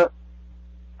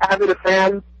avid a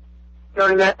fan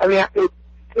during that. I mean, it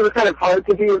was kind of hard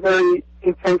to be a very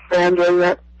intense fan during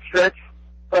that stretch,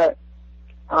 but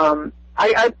I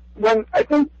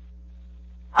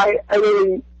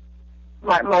really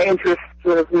my interest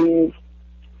sort of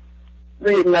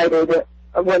reignited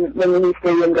when the new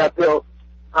stadium got built,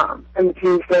 and the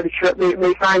team started.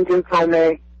 They signed Jim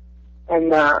Thome,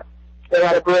 and they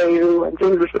had Abreu, and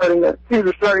things were starting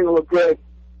to look good.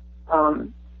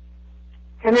 And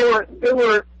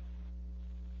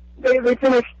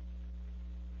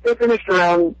they finished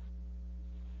around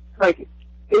like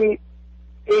 8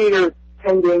 or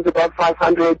 10 games above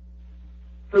 500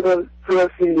 for those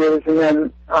few years, and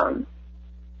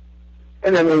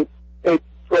then they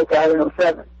broke out in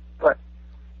 07. But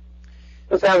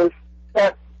that was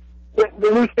that. The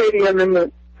new stadium and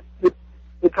the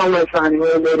Thome signing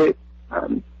really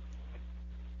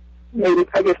made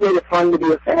it fun to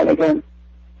be a fan again.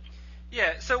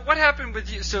 Yeah. So what happened with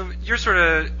you? So your sort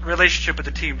of relationship with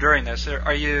the team during this?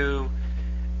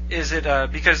 Is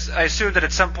it because I assume that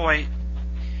at some point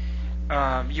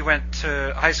you went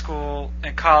to high school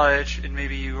and college, and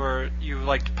maybe you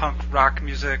liked punk rock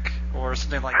music or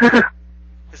something like that.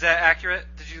 Is that accurate?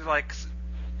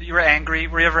 You were angry?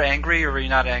 Were you ever angry, or were you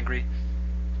not angry?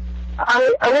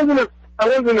 I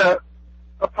wasn't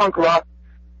a punk rock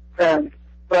fan,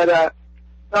 but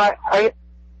I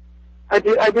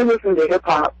did listen to hip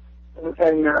hop,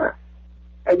 and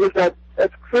I guess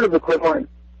that's sort of equivalent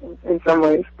in some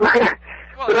ways. Well,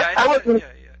 but yeah, I wasn't.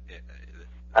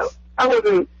 Yeah. I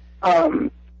wasn't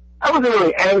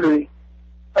really angry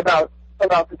about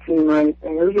the team or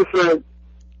anything. It was just sort of,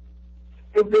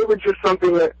 it was just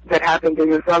something that happened in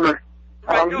the summer.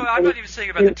 Right, no, I'm not even saying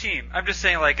about the team. I'm just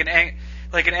saying like an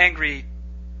angry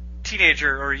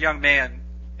teenager or a young man.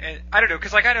 And I don't know,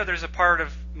 because I know there's a part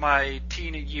of my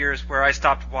teen years where I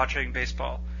stopped watching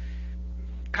baseball.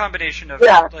 Combination of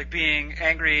like being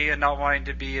angry and not wanting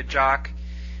to be a jock,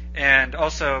 and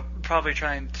also probably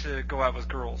trying to go out with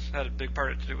girls had a big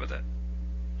part to do with it.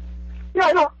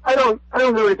 Yeah, I don't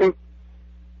really think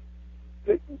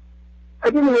I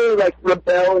didn't really like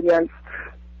rebel against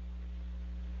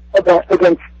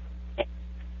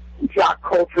jock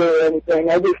culture or anything.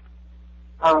 I just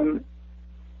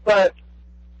but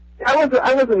I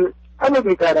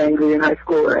wasn't that angry in high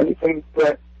school or anything,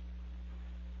 but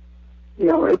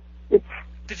it's.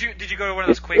 Did you go to one of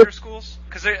those Quaker schools?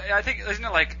 Because I think, isn't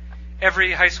it like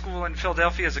every high school in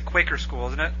Philadelphia is a Quaker school,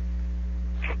 isn't it?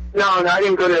 No, I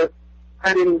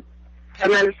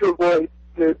managed to avoid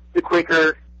the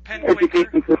Quaker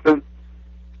education system.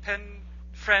 Penn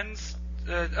Friends?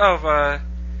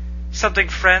 Something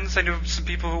Friends? I knew some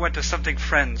people who went to something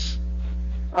Friends.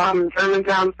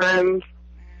 Germantown Friends.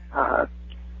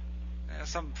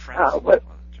 Some Friends.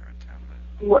 Germantown,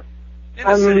 but what? In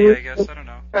the city, I guess. I don't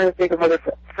know. Trying to think of other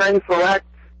Friends Select,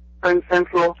 Friends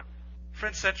Central.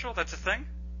 Friends Central? That's a thing?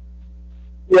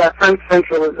 Yeah, Friends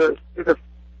Central is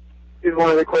one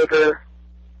of the Quaker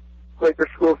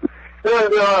schools.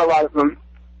 There are a lot of them,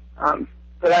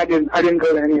 but I didn't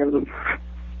go to any of them.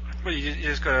 What, you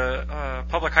just go to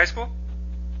public high school?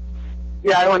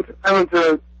 Yeah, I went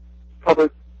to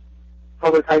public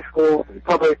high school,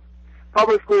 public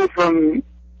school from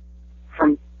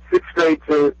 6th grade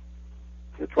to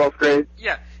 12th grade.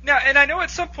 Yeah. Now, and I know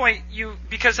at some point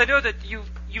because I know that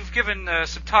you've given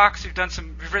some talks, you've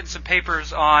written some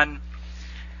papers on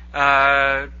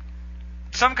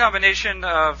some combination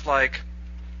of like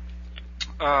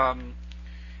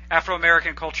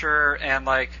Afro-American culture and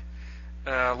like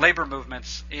labor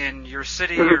movements in your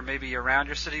city or maybe around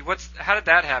your city. How did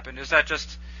that happen? Is that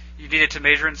just you needed to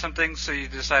major in something, so you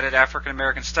decided African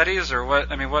American studies, or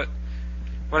what? I mean, what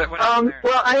happened there?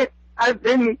 Well, I've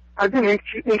been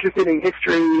interested in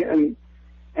history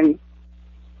and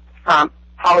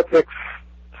politics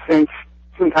since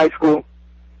high school.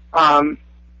 And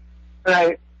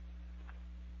I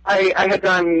had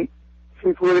done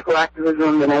some political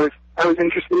activism, and I was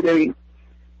interested in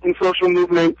social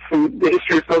movements and the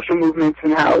history of social movements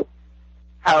and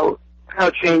how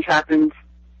change happens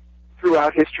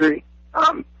throughout history.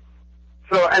 I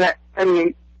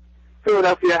mean,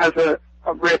 Philadelphia has a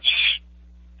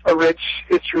rich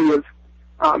history of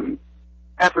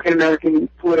African American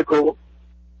political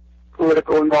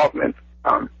involvement.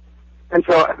 And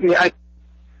so I mean, I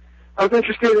was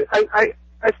interested.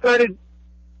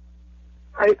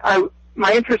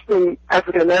 My interest in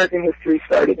African American history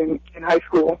started in high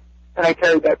school, and I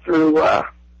carried that through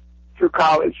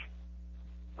college.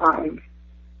 And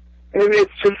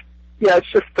it's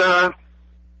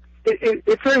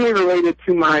certainly related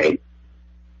to my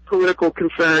political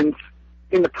concerns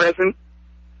in the present.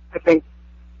 I think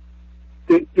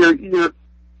that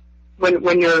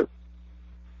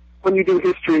when you do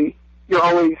history, you're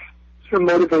always sort of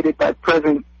motivated by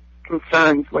present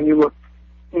concerns when you look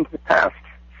into the past.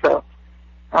 So,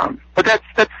 but that's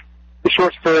the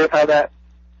short story of how that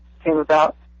came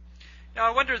about. Now,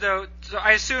 I wonder though. So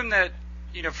I assume that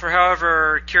for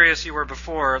however curious you were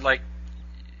before, like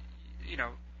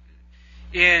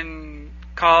in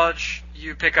college,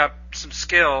 you pick up some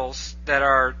skills that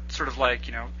are sort of like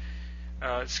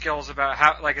skills about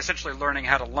how, like essentially learning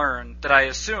how to learn, that I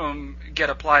assume get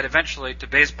applied eventually to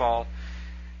baseball.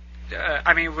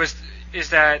 I mean, is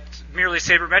that merely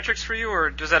sabermetrics for you, or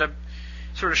does that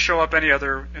sort of show up in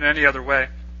any other way?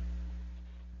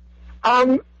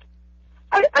 I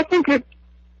think to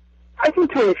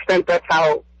an extent that's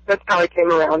how I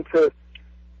came around to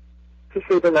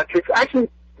sabermetrics. Actually,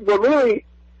 the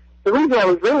reason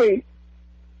I really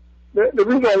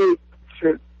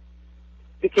sort of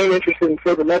became interested in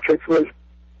sabermetrics was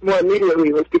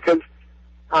because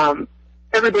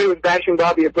everybody was bashing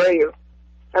Bobby Abreu,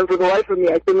 and for the life of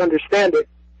me, I couldn't understand it.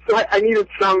 So I needed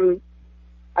some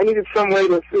way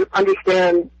to sort of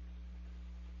understand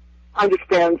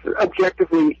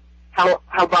objectively how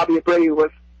Bobby Abreu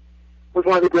was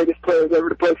one of the greatest players ever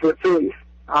to play for the Phillies.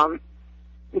 And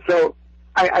so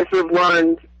I sort of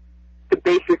learned the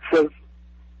basics of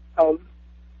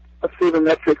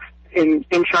sabermetrics in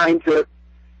trying to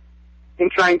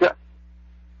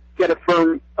get a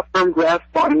firm grasp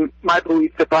on my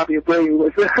belief that Bobby Abreu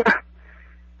was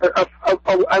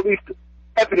at least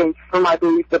evidence for my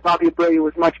belief that Bobby Abreu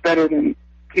was much better than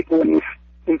people in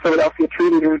Philadelphia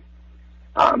treated him.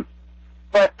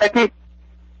 But I think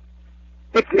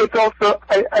it's also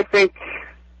I think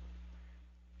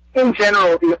in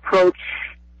general the approach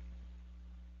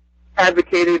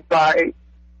advocated by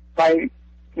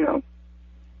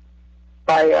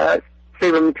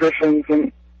sabermetricians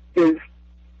and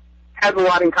has a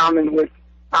lot in common with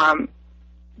a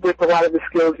lot of the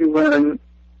skills you learn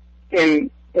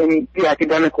in the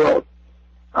academic world.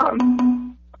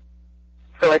 So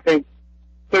I think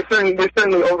there's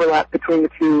certainly overlap between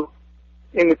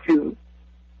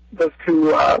those two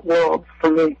worlds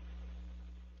for me.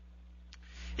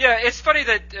 Yeah, it's funny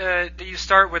that you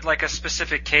start with like a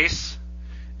specific case,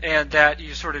 and that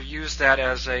you sort of use that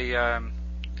as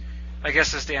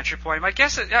as the entry point. I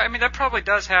guess that probably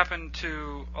does happen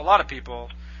to a lot of people,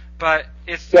 but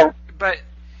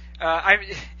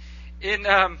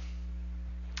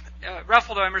Ralph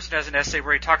Waldo Emerson has an essay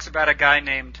where he talks about a guy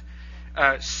named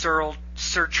Sir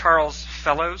Charles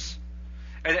Fellows.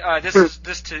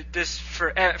 This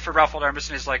for Ralph Waldo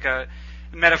Emerson is like a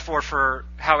metaphor for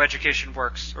how education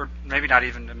works, or maybe not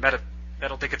even a metaphor. I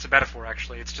don't think it's a metaphor,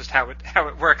 actually. It's just how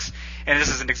it works, and this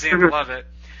is an example of it.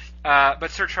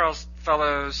 But Sir Charles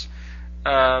Fellows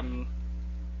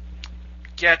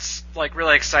gets like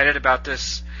really excited about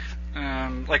this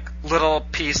like little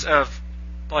piece of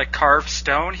like carved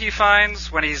stone he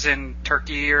finds when he's in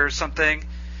Turkey or something,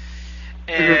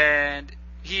 and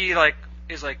he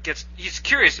he's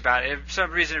curious about it. For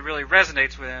some reason, it really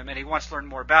resonates with him, and he wants to learn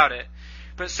more about it.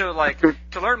 But so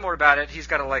to learn more about it, he's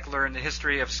got to learn the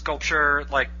history of sculpture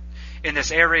in this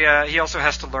area. He also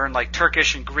has to learn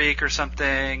Turkish and Greek or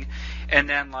something, and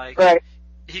then right.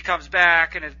 He comes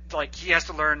back and he has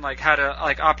to learn how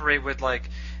to operate with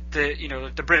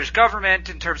the British government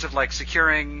in terms of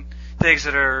securing things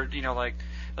that are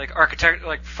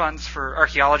architect funds for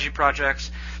archaeology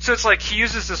projects. So it's he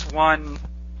uses this one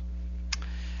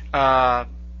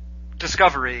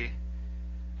discovery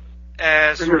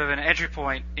as sort of an entry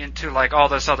point into all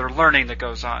this other learning that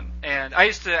goes on. And I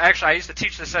used to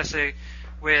teach this essay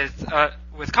with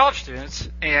college students,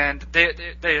 and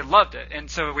they loved it.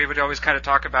 And so we would always kind of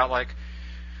talk about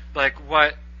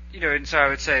what and so I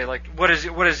would say what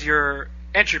is your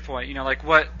entry point?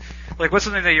 What's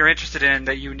something that you're interested in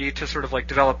that you need to sort of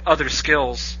develop other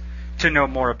skills to know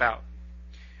more about.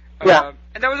 Yeah.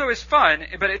 And that was always fun,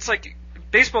 but it's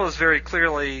baseball is very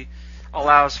clearly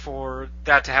allows for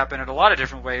that to happen in a lot of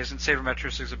different ways, and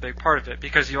sabermetrics is a big part of it,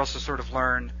 because you also sort of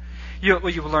learn you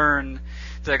learn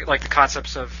the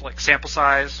concepts of sample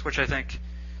size, which I think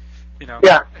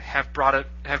have broad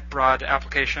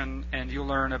application, and you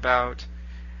learn about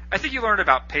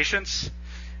patience,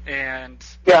 and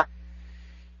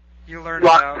you learn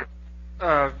about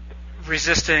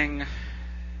resisting.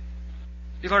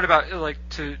 You learn about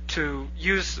to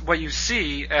use what you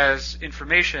see as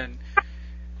information,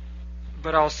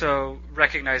 but also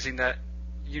recognizing that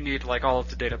you need all of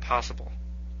the data possible.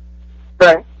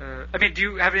 Right. Do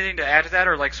you have anything to add to that,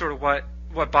 or sort of what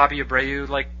Bobby Abreu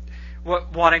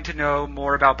what wanting to know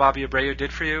more about Bobby Abreu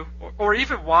did for you, or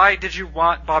even why did you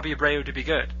want Bobby Abreu to be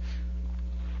good?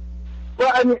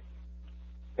 Well,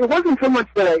 it wasn't so much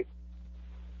that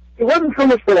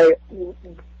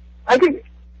I think.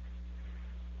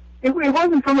 It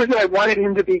wasn't so much that I wanted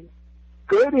him to be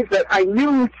good, is that I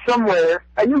knew somewhere,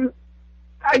 I knew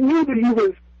that he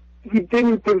was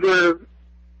didn't deserve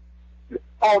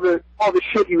all the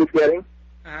shit he was getting.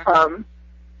 Uh-huh.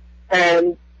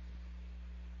 And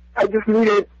I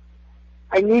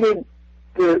needed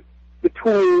the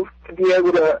tools to be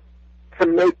able to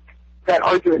make that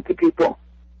argument to people,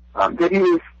 that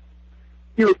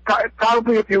he was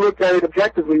probably, if you looked at it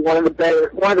objectively, one of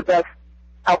the best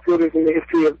outfielders in the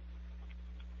history of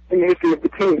the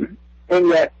team, and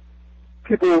yet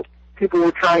people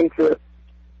were trying to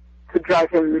drive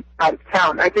him out of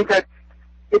town. I think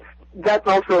that's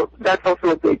also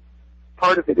a big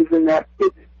part of it, is in that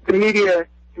the media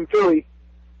in Philly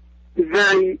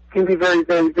can be very,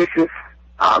 very vicious,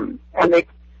 and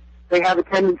they have a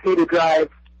tendency to drive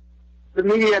the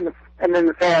media and then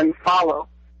the fans follow.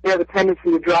 They have a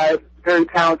tendency to drive very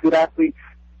talented athletes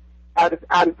out of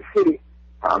the city,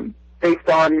 based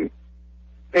on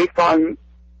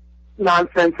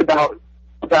nonsense about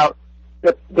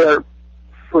their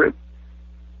sort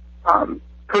of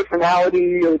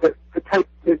personality, or the type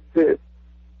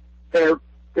their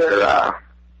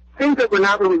things that were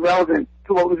not really relevant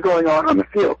to what was going on the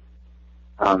field.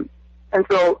 And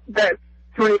so that,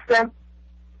 to an extent,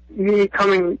 me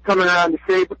coming around to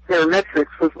say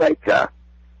parametrics was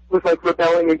like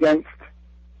rebelling against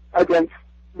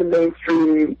the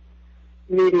mainstream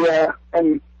media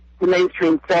and the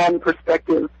mainstream fan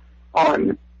perspective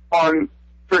on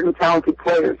certain talented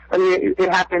players. I mean, it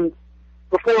happened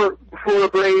before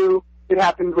Abreu. It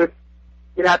happened with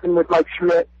Mike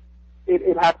Schmidt.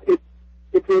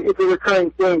 It's a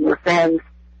recurring thing where fans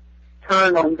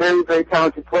turn on very, very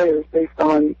talented players based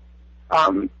on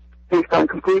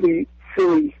completely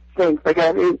silly things. Like,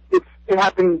 it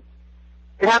happened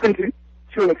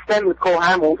to an extent with Cole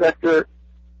Hamels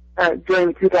during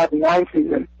the 2009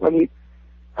 season, when the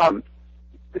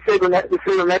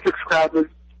Sabermetrics crowd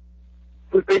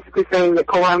was basically saying that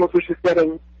Cole Hamels was just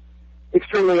getting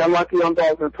extremely unlucky on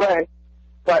balls in play,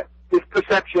 but this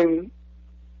perception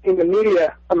in the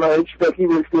media emerged that he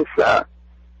was this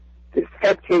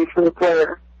head case for the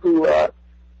player who was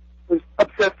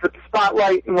obsessed with the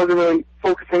spotlight and wasn't really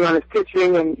focusing on his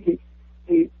pitching, and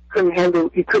he couldn't handle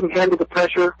the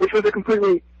pressure, which was a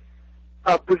completely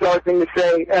bizarre thing to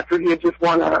say after he had just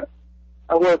won a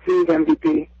World Series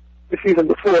MVP the season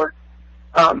before.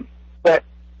 But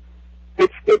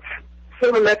it's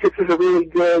Sabermetrics is a really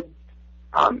good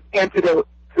antidote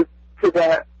to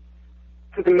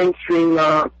the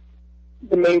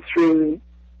mainstream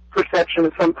perception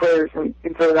of some players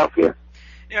in Philadelphia.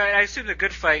 Yeah, I assume the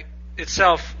Good Fight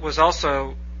itself was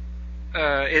also,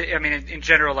 in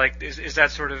general, like, is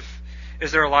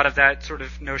there a lot of that sort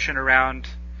of notion around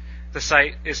the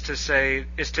site, is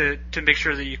to make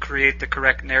sure that you create the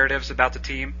correct narratives about the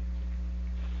team?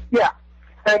 Yeah.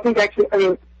 And I think actually,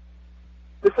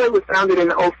 the site was founded in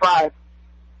 2005,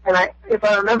 and if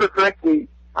I remember correctly,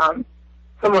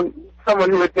 someone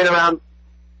who had been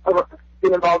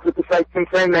involved with the site since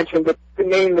then mentioned that the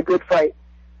name The Good Fight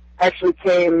actually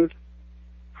came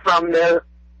from their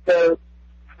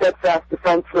steadfast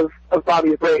defense of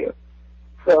Bobby Abreu.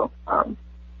 So,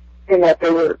 in that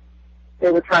they were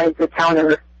trying to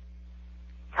counter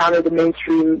the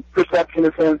mainstream perception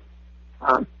of him.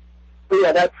 But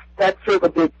yeah, that's sort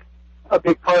of a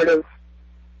big part of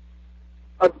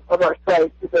our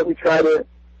site, is that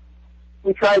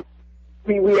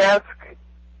we ask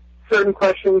certain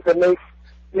questions that may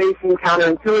seem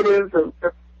counterintuitive,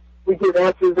 or we give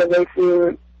answers that may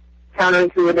seem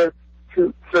counterintuitive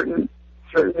to certain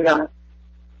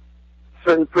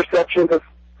perceptions of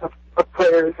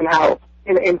players, and how,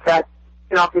 in fact,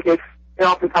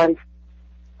 oftentimes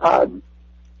the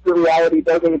reality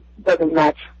doesn't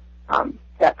match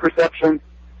that perception.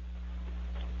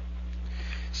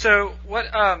 So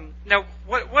what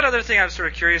other thing I'm sort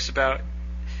of curious about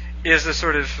is the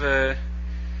sort of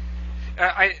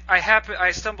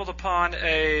I stumbled upon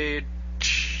a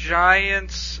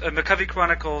McCovey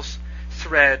Chronicles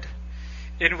thread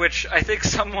in which I think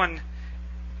someone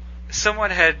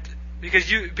had, because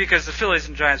the Phillies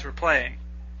and Giants were playing,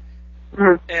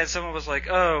 mm-hmm. and someone was like,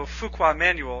 "Oh, Fuqua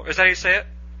Manuel," is that how you say it?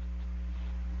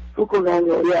 Fuqua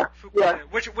Manuel, yeah. Yeah.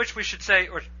 Which we should say,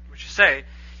 or we should say,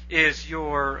 is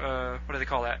your what do they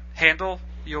call that? Handle?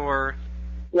 Your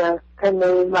pen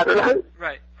name,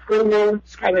 right. Screen name,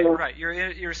 right?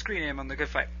 Your screen name on The Good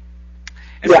Fight.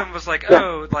 And someone was like,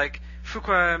 "Oh, like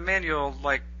Fuqua Manuel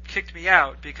like kicked me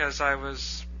out because I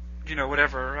was,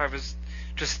 whatever. I was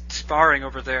just sparring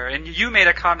over there." And you made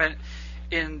a comment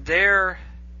in their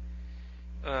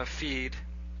feed,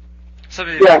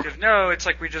 something to the effect of, "No, it's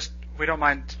like we don't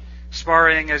mind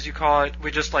sparring, as you call it.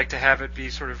 We just like to have it be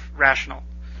sort of rational."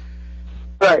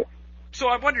 Right. So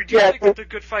I wonder, do you think that The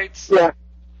Good Fights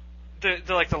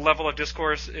the level of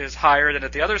discourse is higher than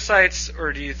at the other sites,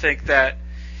 or do you think that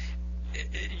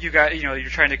you're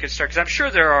trying to construct? Because I'm sure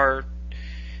there are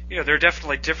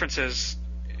definitely differences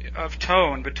of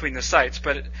tone between the sites,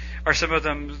 but are some of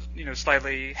them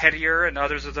slightly headier and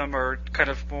others of them are kind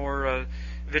of more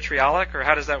vitriolic, or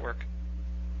how does that work?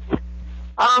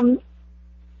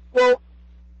 Well,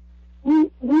 we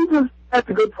just at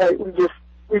the good site we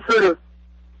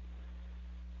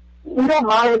don't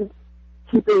mind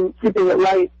keeping it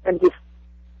light and just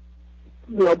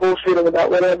bullshitting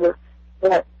about whatever.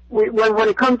 But when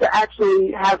it comes to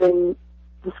actually having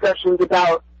discussions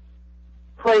about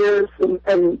players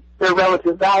and their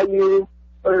relative value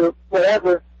or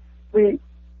whatever, we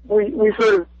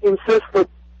sort of insist that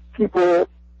people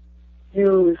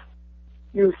use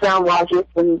sound logic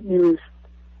and use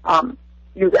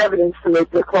evidence to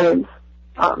make their claims.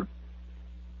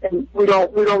 And we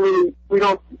don't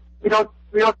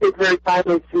take very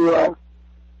kindly to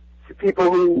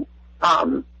people who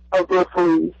are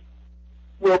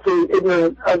willfully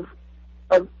ignorant of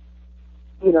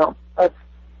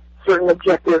certain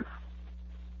objective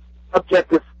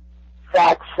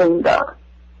facts and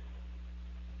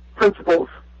principles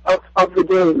of the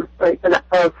game, right? And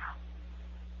of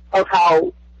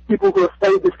how people who have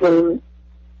played this game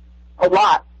a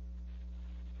lot,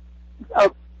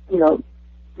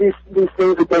 these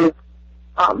things that they've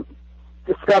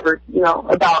discovered,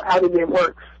 about how the game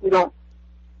works. We don't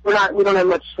have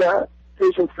much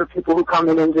patience for people who come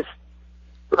in and just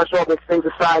brush all these things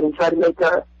aside and try to make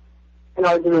an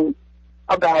argument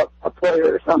about a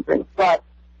player or something. But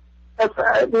the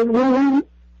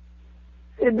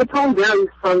tone varies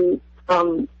from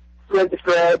thread to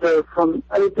thread, or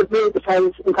it really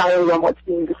depends entirely on what's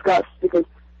being discussed, because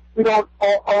we don't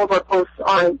all of our posts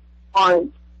aren't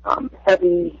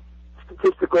heavy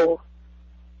statistical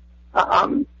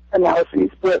analyses,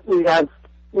 but we have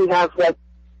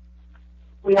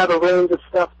a range of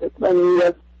stuff that, we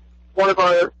have one of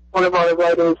our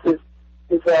writers is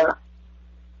a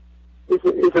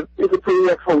pretty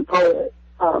excellent poet,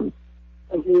 and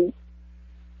he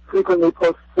frequently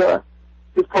posts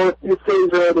his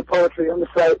series-related poetry on the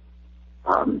site.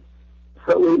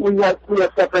 So we have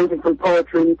stuff ranging from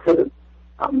poetry to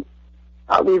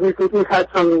we've had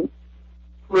some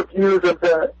reviews of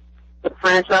the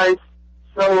franchise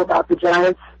show about the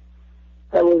Giants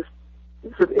that was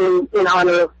sort of in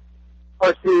honor of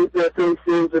our series, the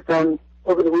series with them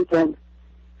over the weekend.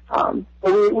 But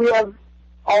we have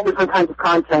all different kinds of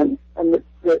content, and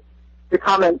the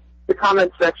comment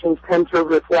sections tend to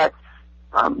reflect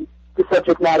the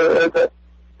subject matter or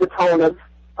the tone of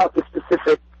the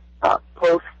specific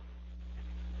post.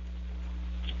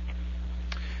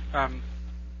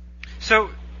 So,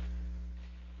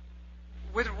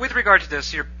 with regard to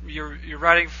this, you're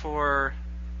writing for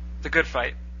The Good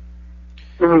Fight.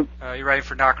 Mm-hmm. You're writing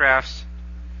for Knockraft.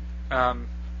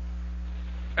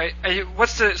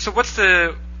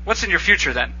 What's in your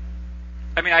future then?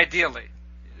 I mean, ideally,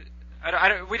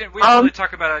 we didn't really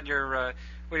talk about on your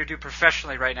what you do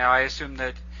professionally right now. I assume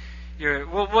that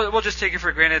we'll just take it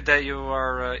for granted that you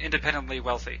are independently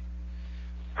wealthy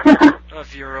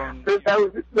of your own.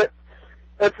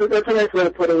 That's a nice way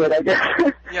of putting it, I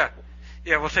guess.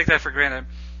 Yeah, we'll take that for granted.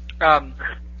 I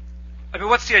mean,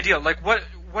 what's the ideal? Like, what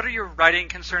are your writing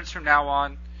concerns from now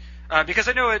on? Because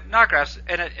I know at Knockraft,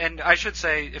 and I should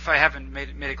say, if I haven't made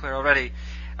it clear already,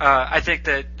 I think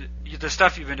that the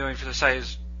stuff you've been doing for the site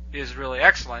is really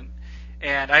excellent,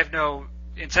 and I have no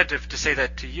incentive to say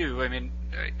that to you. I mean,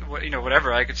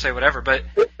 whatever, I could say whatever, but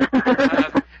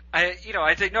I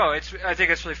think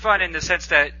it's really fun in the sense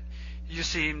that you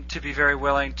seem to be very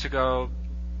willing to go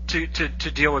to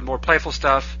deal with more playful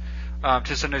stuff,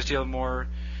 to sometimes deal more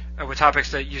with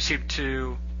topics that you seem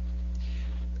to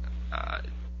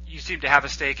have a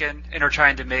stake in and are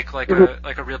trying to make like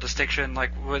a real distinction,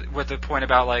 like with the point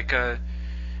about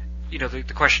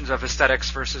the questions of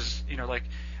aesthetics versus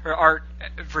or art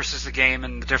versus the game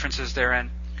and the differences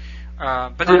therein.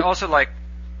 But then also, like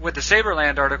with the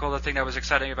Saberland article, the thing that was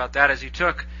exciting about that is you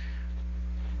took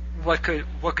what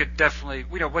could definitely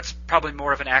what's probably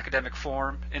more of an academic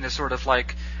form in a sort of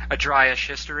like a dryish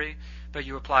history, but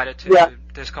you applied it to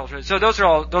this culture. So those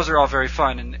are all very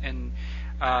fun, and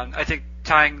I think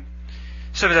tying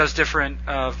some of those different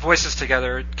voices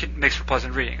together makes for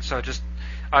pleasant reading. So just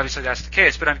obviously that's the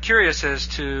case, but I'm curious as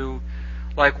to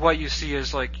like what you see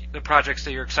as like the projects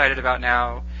that you're excited about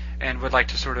now and would like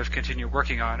to sort of continue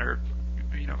working on, or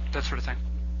that sort of thing.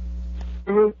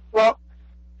 Mm-hmm. Well,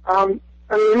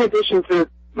 in addition to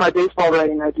my baseball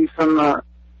writing, I do some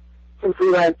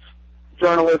freelance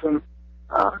journalism.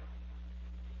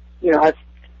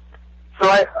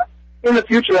 in the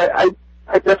future, I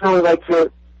definitely like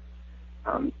to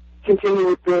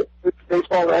continue with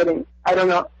baseball writing. I don't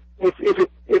know if it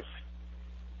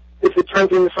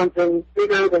turns into something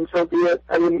bigger, then so be it.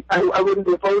 I mean, I wouldn't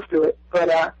be opposed to it, but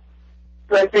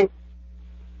I think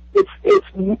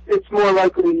it's more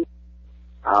likely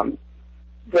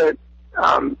that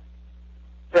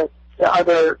the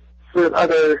other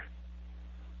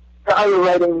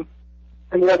writing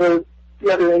and the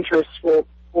other interests will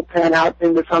pan out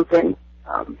into something.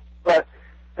 But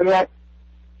I mean,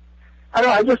 I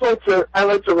don't know. I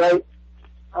like to write.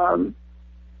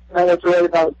 I like to write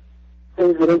about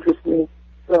things that interest me.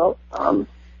 So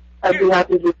I'd be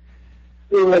happy just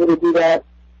being able to do that,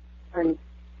 and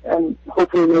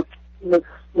hopefully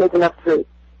make enough to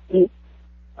eat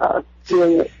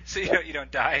doing it. So you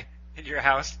don't die in your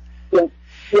house.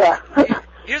 Yeah.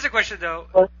 Here's a question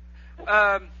though.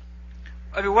 I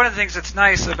mean, one of the things that's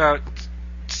nice about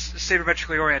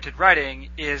sabermetrically oriented writing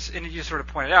is, and you sort of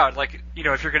pointed out, like,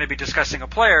 if you're going to be discussing a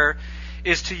player,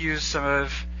 is to use some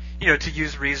of, to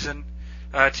use reason,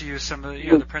 to use some of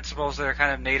the principles that are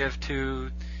kind of native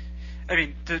to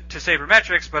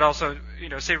sabermetrics, but also,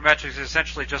 sabermetrics is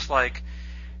essentially just like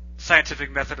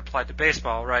scientific method applied to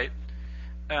baseball, right?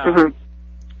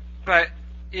 But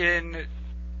and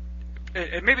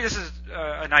maybe this is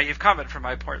a naive comment from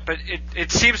my part, but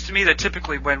it seems to me that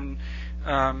typically when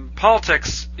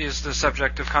politics is the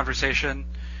subject of conversation,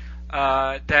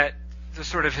 that the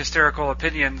sort of hysterical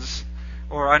opinions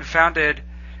or unfounded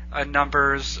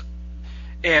numbers,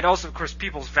 and also, of course,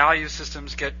 people's value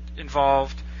systems get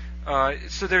involved.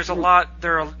 So there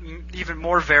are even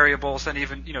more variables than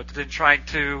than trying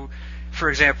to, for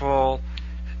example,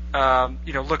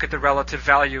 look at the relative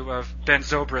value of Ben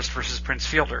Zobrist versus Prince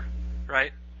Fielder,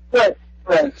 right? Right.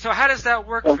 So how does that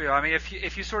work for you? I mean,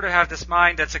 if you sort of have this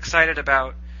mind that's excited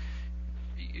about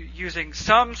using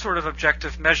some sort of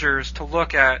objective measures to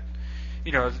look at,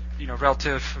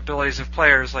 relative abilities of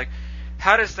players, like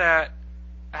how does that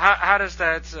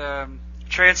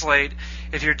translate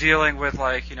if you're dealing with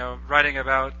writing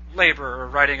about labor or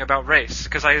writing about race?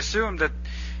 Because I assume that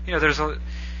you have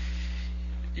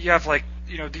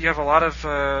a lot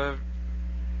of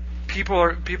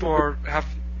people have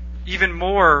even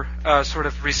more sort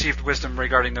of received wisdom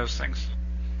regarding those things.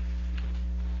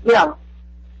 Yeah,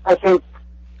 I think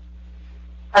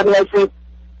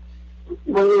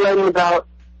when you're writing about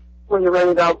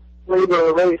labor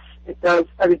or race, it does.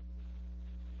 I mean,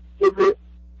 there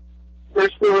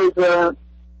still is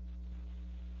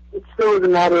it still is a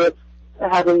matter of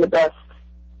having the best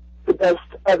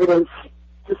evidence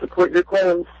to support your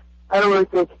claims. I don't really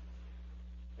think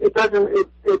it definitely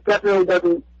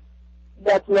doesn't.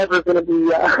 That's never going to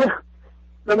be,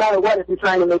 no matter what, if you're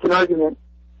trying to make an argument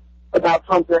about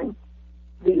something,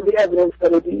 the evidence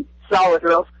better be solid,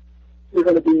 or else you're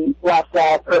going to be laughed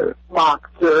at or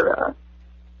mocked or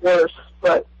worse.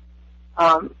 But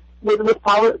with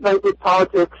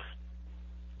politics,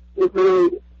 it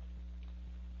really,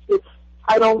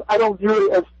 I don't view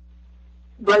it as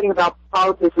writing about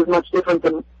politics is much different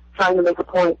than trying to make a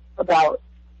point about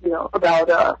Ben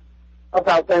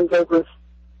Zobrist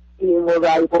being more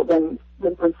valuable than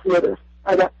Prince Fielder.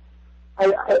 I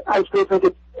still think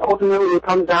it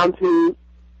comes down to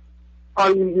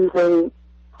are you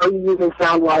using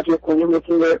sound logic when you're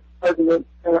making your argument?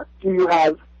 Do you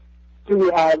have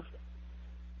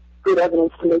good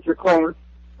evidence to make your claim?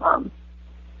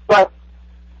 But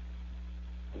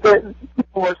there's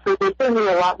certainly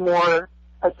a lot more.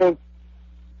 I think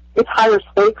it's higher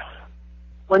stakes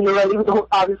when you're writing.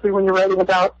 Obviously, when you're writing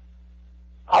about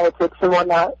politics and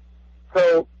whatnot.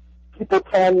 So people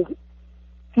tend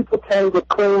to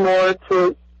cling more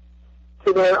to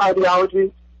their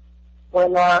ideology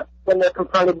when they're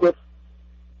confronted with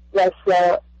less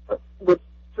with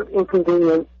sort of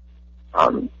inconvenient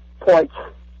points.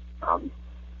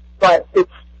 But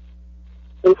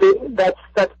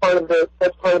that's part of the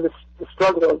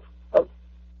struggle of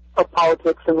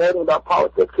politics and writing about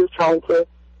politics is trying to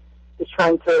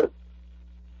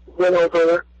win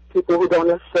over people who don't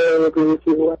necessarily agree with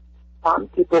you.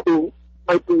 People who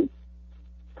might be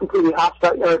completely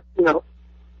hostile, or,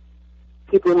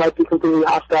 people who might be completely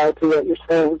hostile to what you're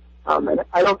saying. And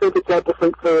I don't think it's that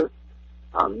different for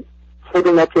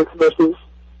sabermetrics versus,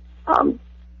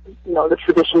 the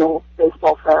traditional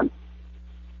baseball fan.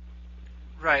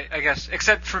 Right, I guess,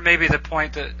 except for maybe the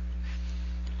point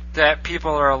that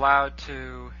people are allowed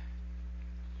to.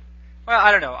 Well,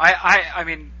 I don't know. I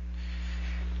mean,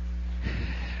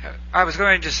 I was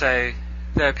going to say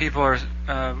that people are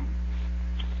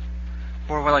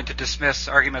more willing to dismiss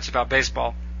arguments about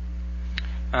baseball,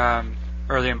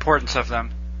 or the importance of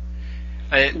them,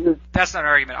 That's not an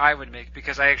argument I would make,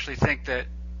 because I actually think that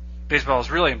baseball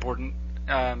is really important.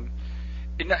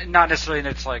 Not necessarily in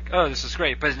it's like, oh, this is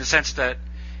great, but in the sense that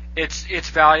it's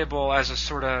valuable as a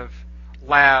sort of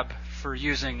lab for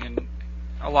using in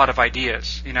a lot of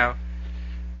ideas, you know?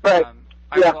 Right.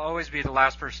 I will always be the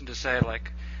last person to say,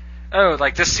 like, oh,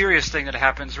 like this serious thing that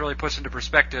happens really puts into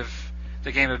perspective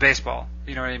the game of baseball.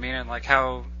 You know what I mean? And like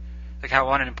how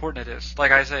unimportant it is.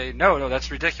 Like I say, no,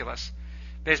 that's ridiculous.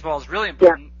 Baseball is really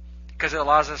important because it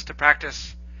allows us to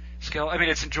practice skill. I mean,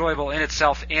 it's enjoyable in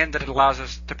itself, and that it allows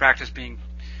us to practice being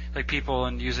like people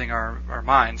and using our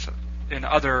minds in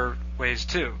other ways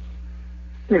too.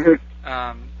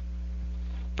 Mm-hmm.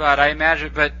 But I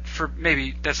imagine, but for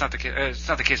maybe that's not the case. It's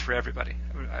not the case for everybody.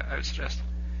 I would suggest.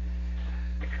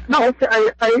 No, I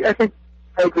think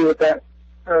I agree with that.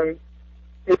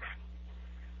 It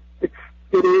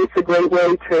is a great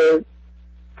way to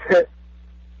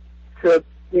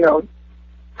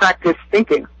practice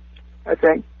thinking, I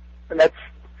think, and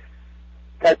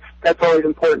that's always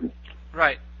important.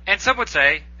 Right, and some would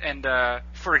say, and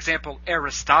for example,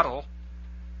 Aristotle,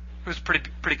 who's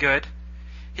pretty good,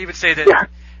 he would say that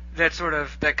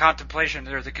that contemplation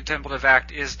or the contemplative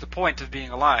act is the point of being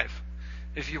alive.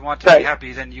 If you want to be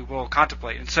happy, then you will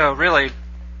contemplate. And so, really,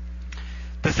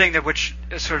 the thing that which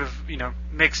sort of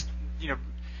makes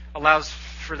allows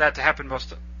for that to happen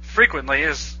most frequently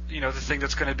is the thing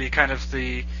that's going to be kind of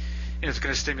it's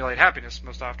going to stimulate happiness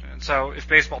most often. And so, if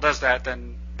baseball does that,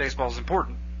 then baseball is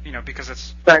important, because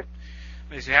it's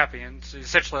makes you happy, and it's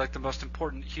essentially like the most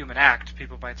important human act,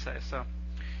 people might say. So,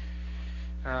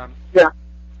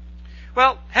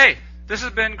 Well, hey, this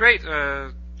has been great,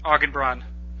 Augenbraun.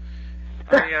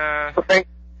 I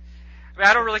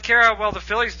don't really care how well the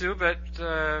Phillies do, but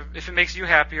if it makes you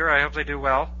happier, I hope they do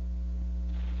well.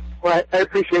 Well, I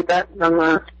appreciate that.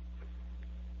 I'm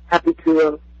happy to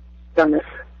have done this.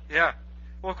 Yeah.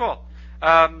 Well, cool.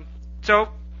 So,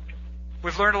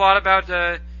 we've learned a lot about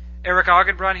Eric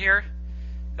Augenbraun here.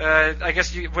 I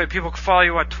guess people can follow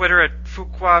you on Twitter at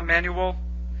Fuqua Manuel.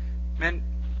 Yeah,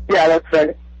 that's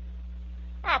right.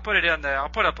 I'll put it in there. I'll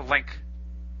put up a link.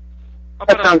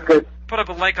 Sounds good. Put up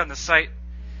a link on the site,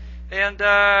 and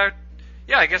I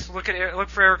guess look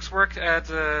for Eric's work at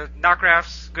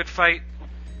Knockraft's Good Fight,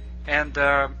 and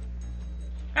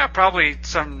probably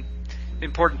some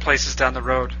important places down the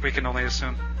road. We can only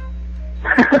assume.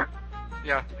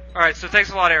 Yeah. All right. So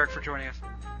thanks a lot, Eric, for joining us.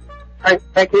 All right.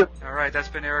 Thank you. All right. That's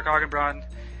been Eric Augenbraun.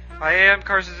 I am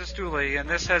Carson Zastuli, and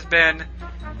this has been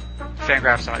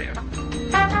Fangraphs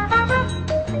Audio.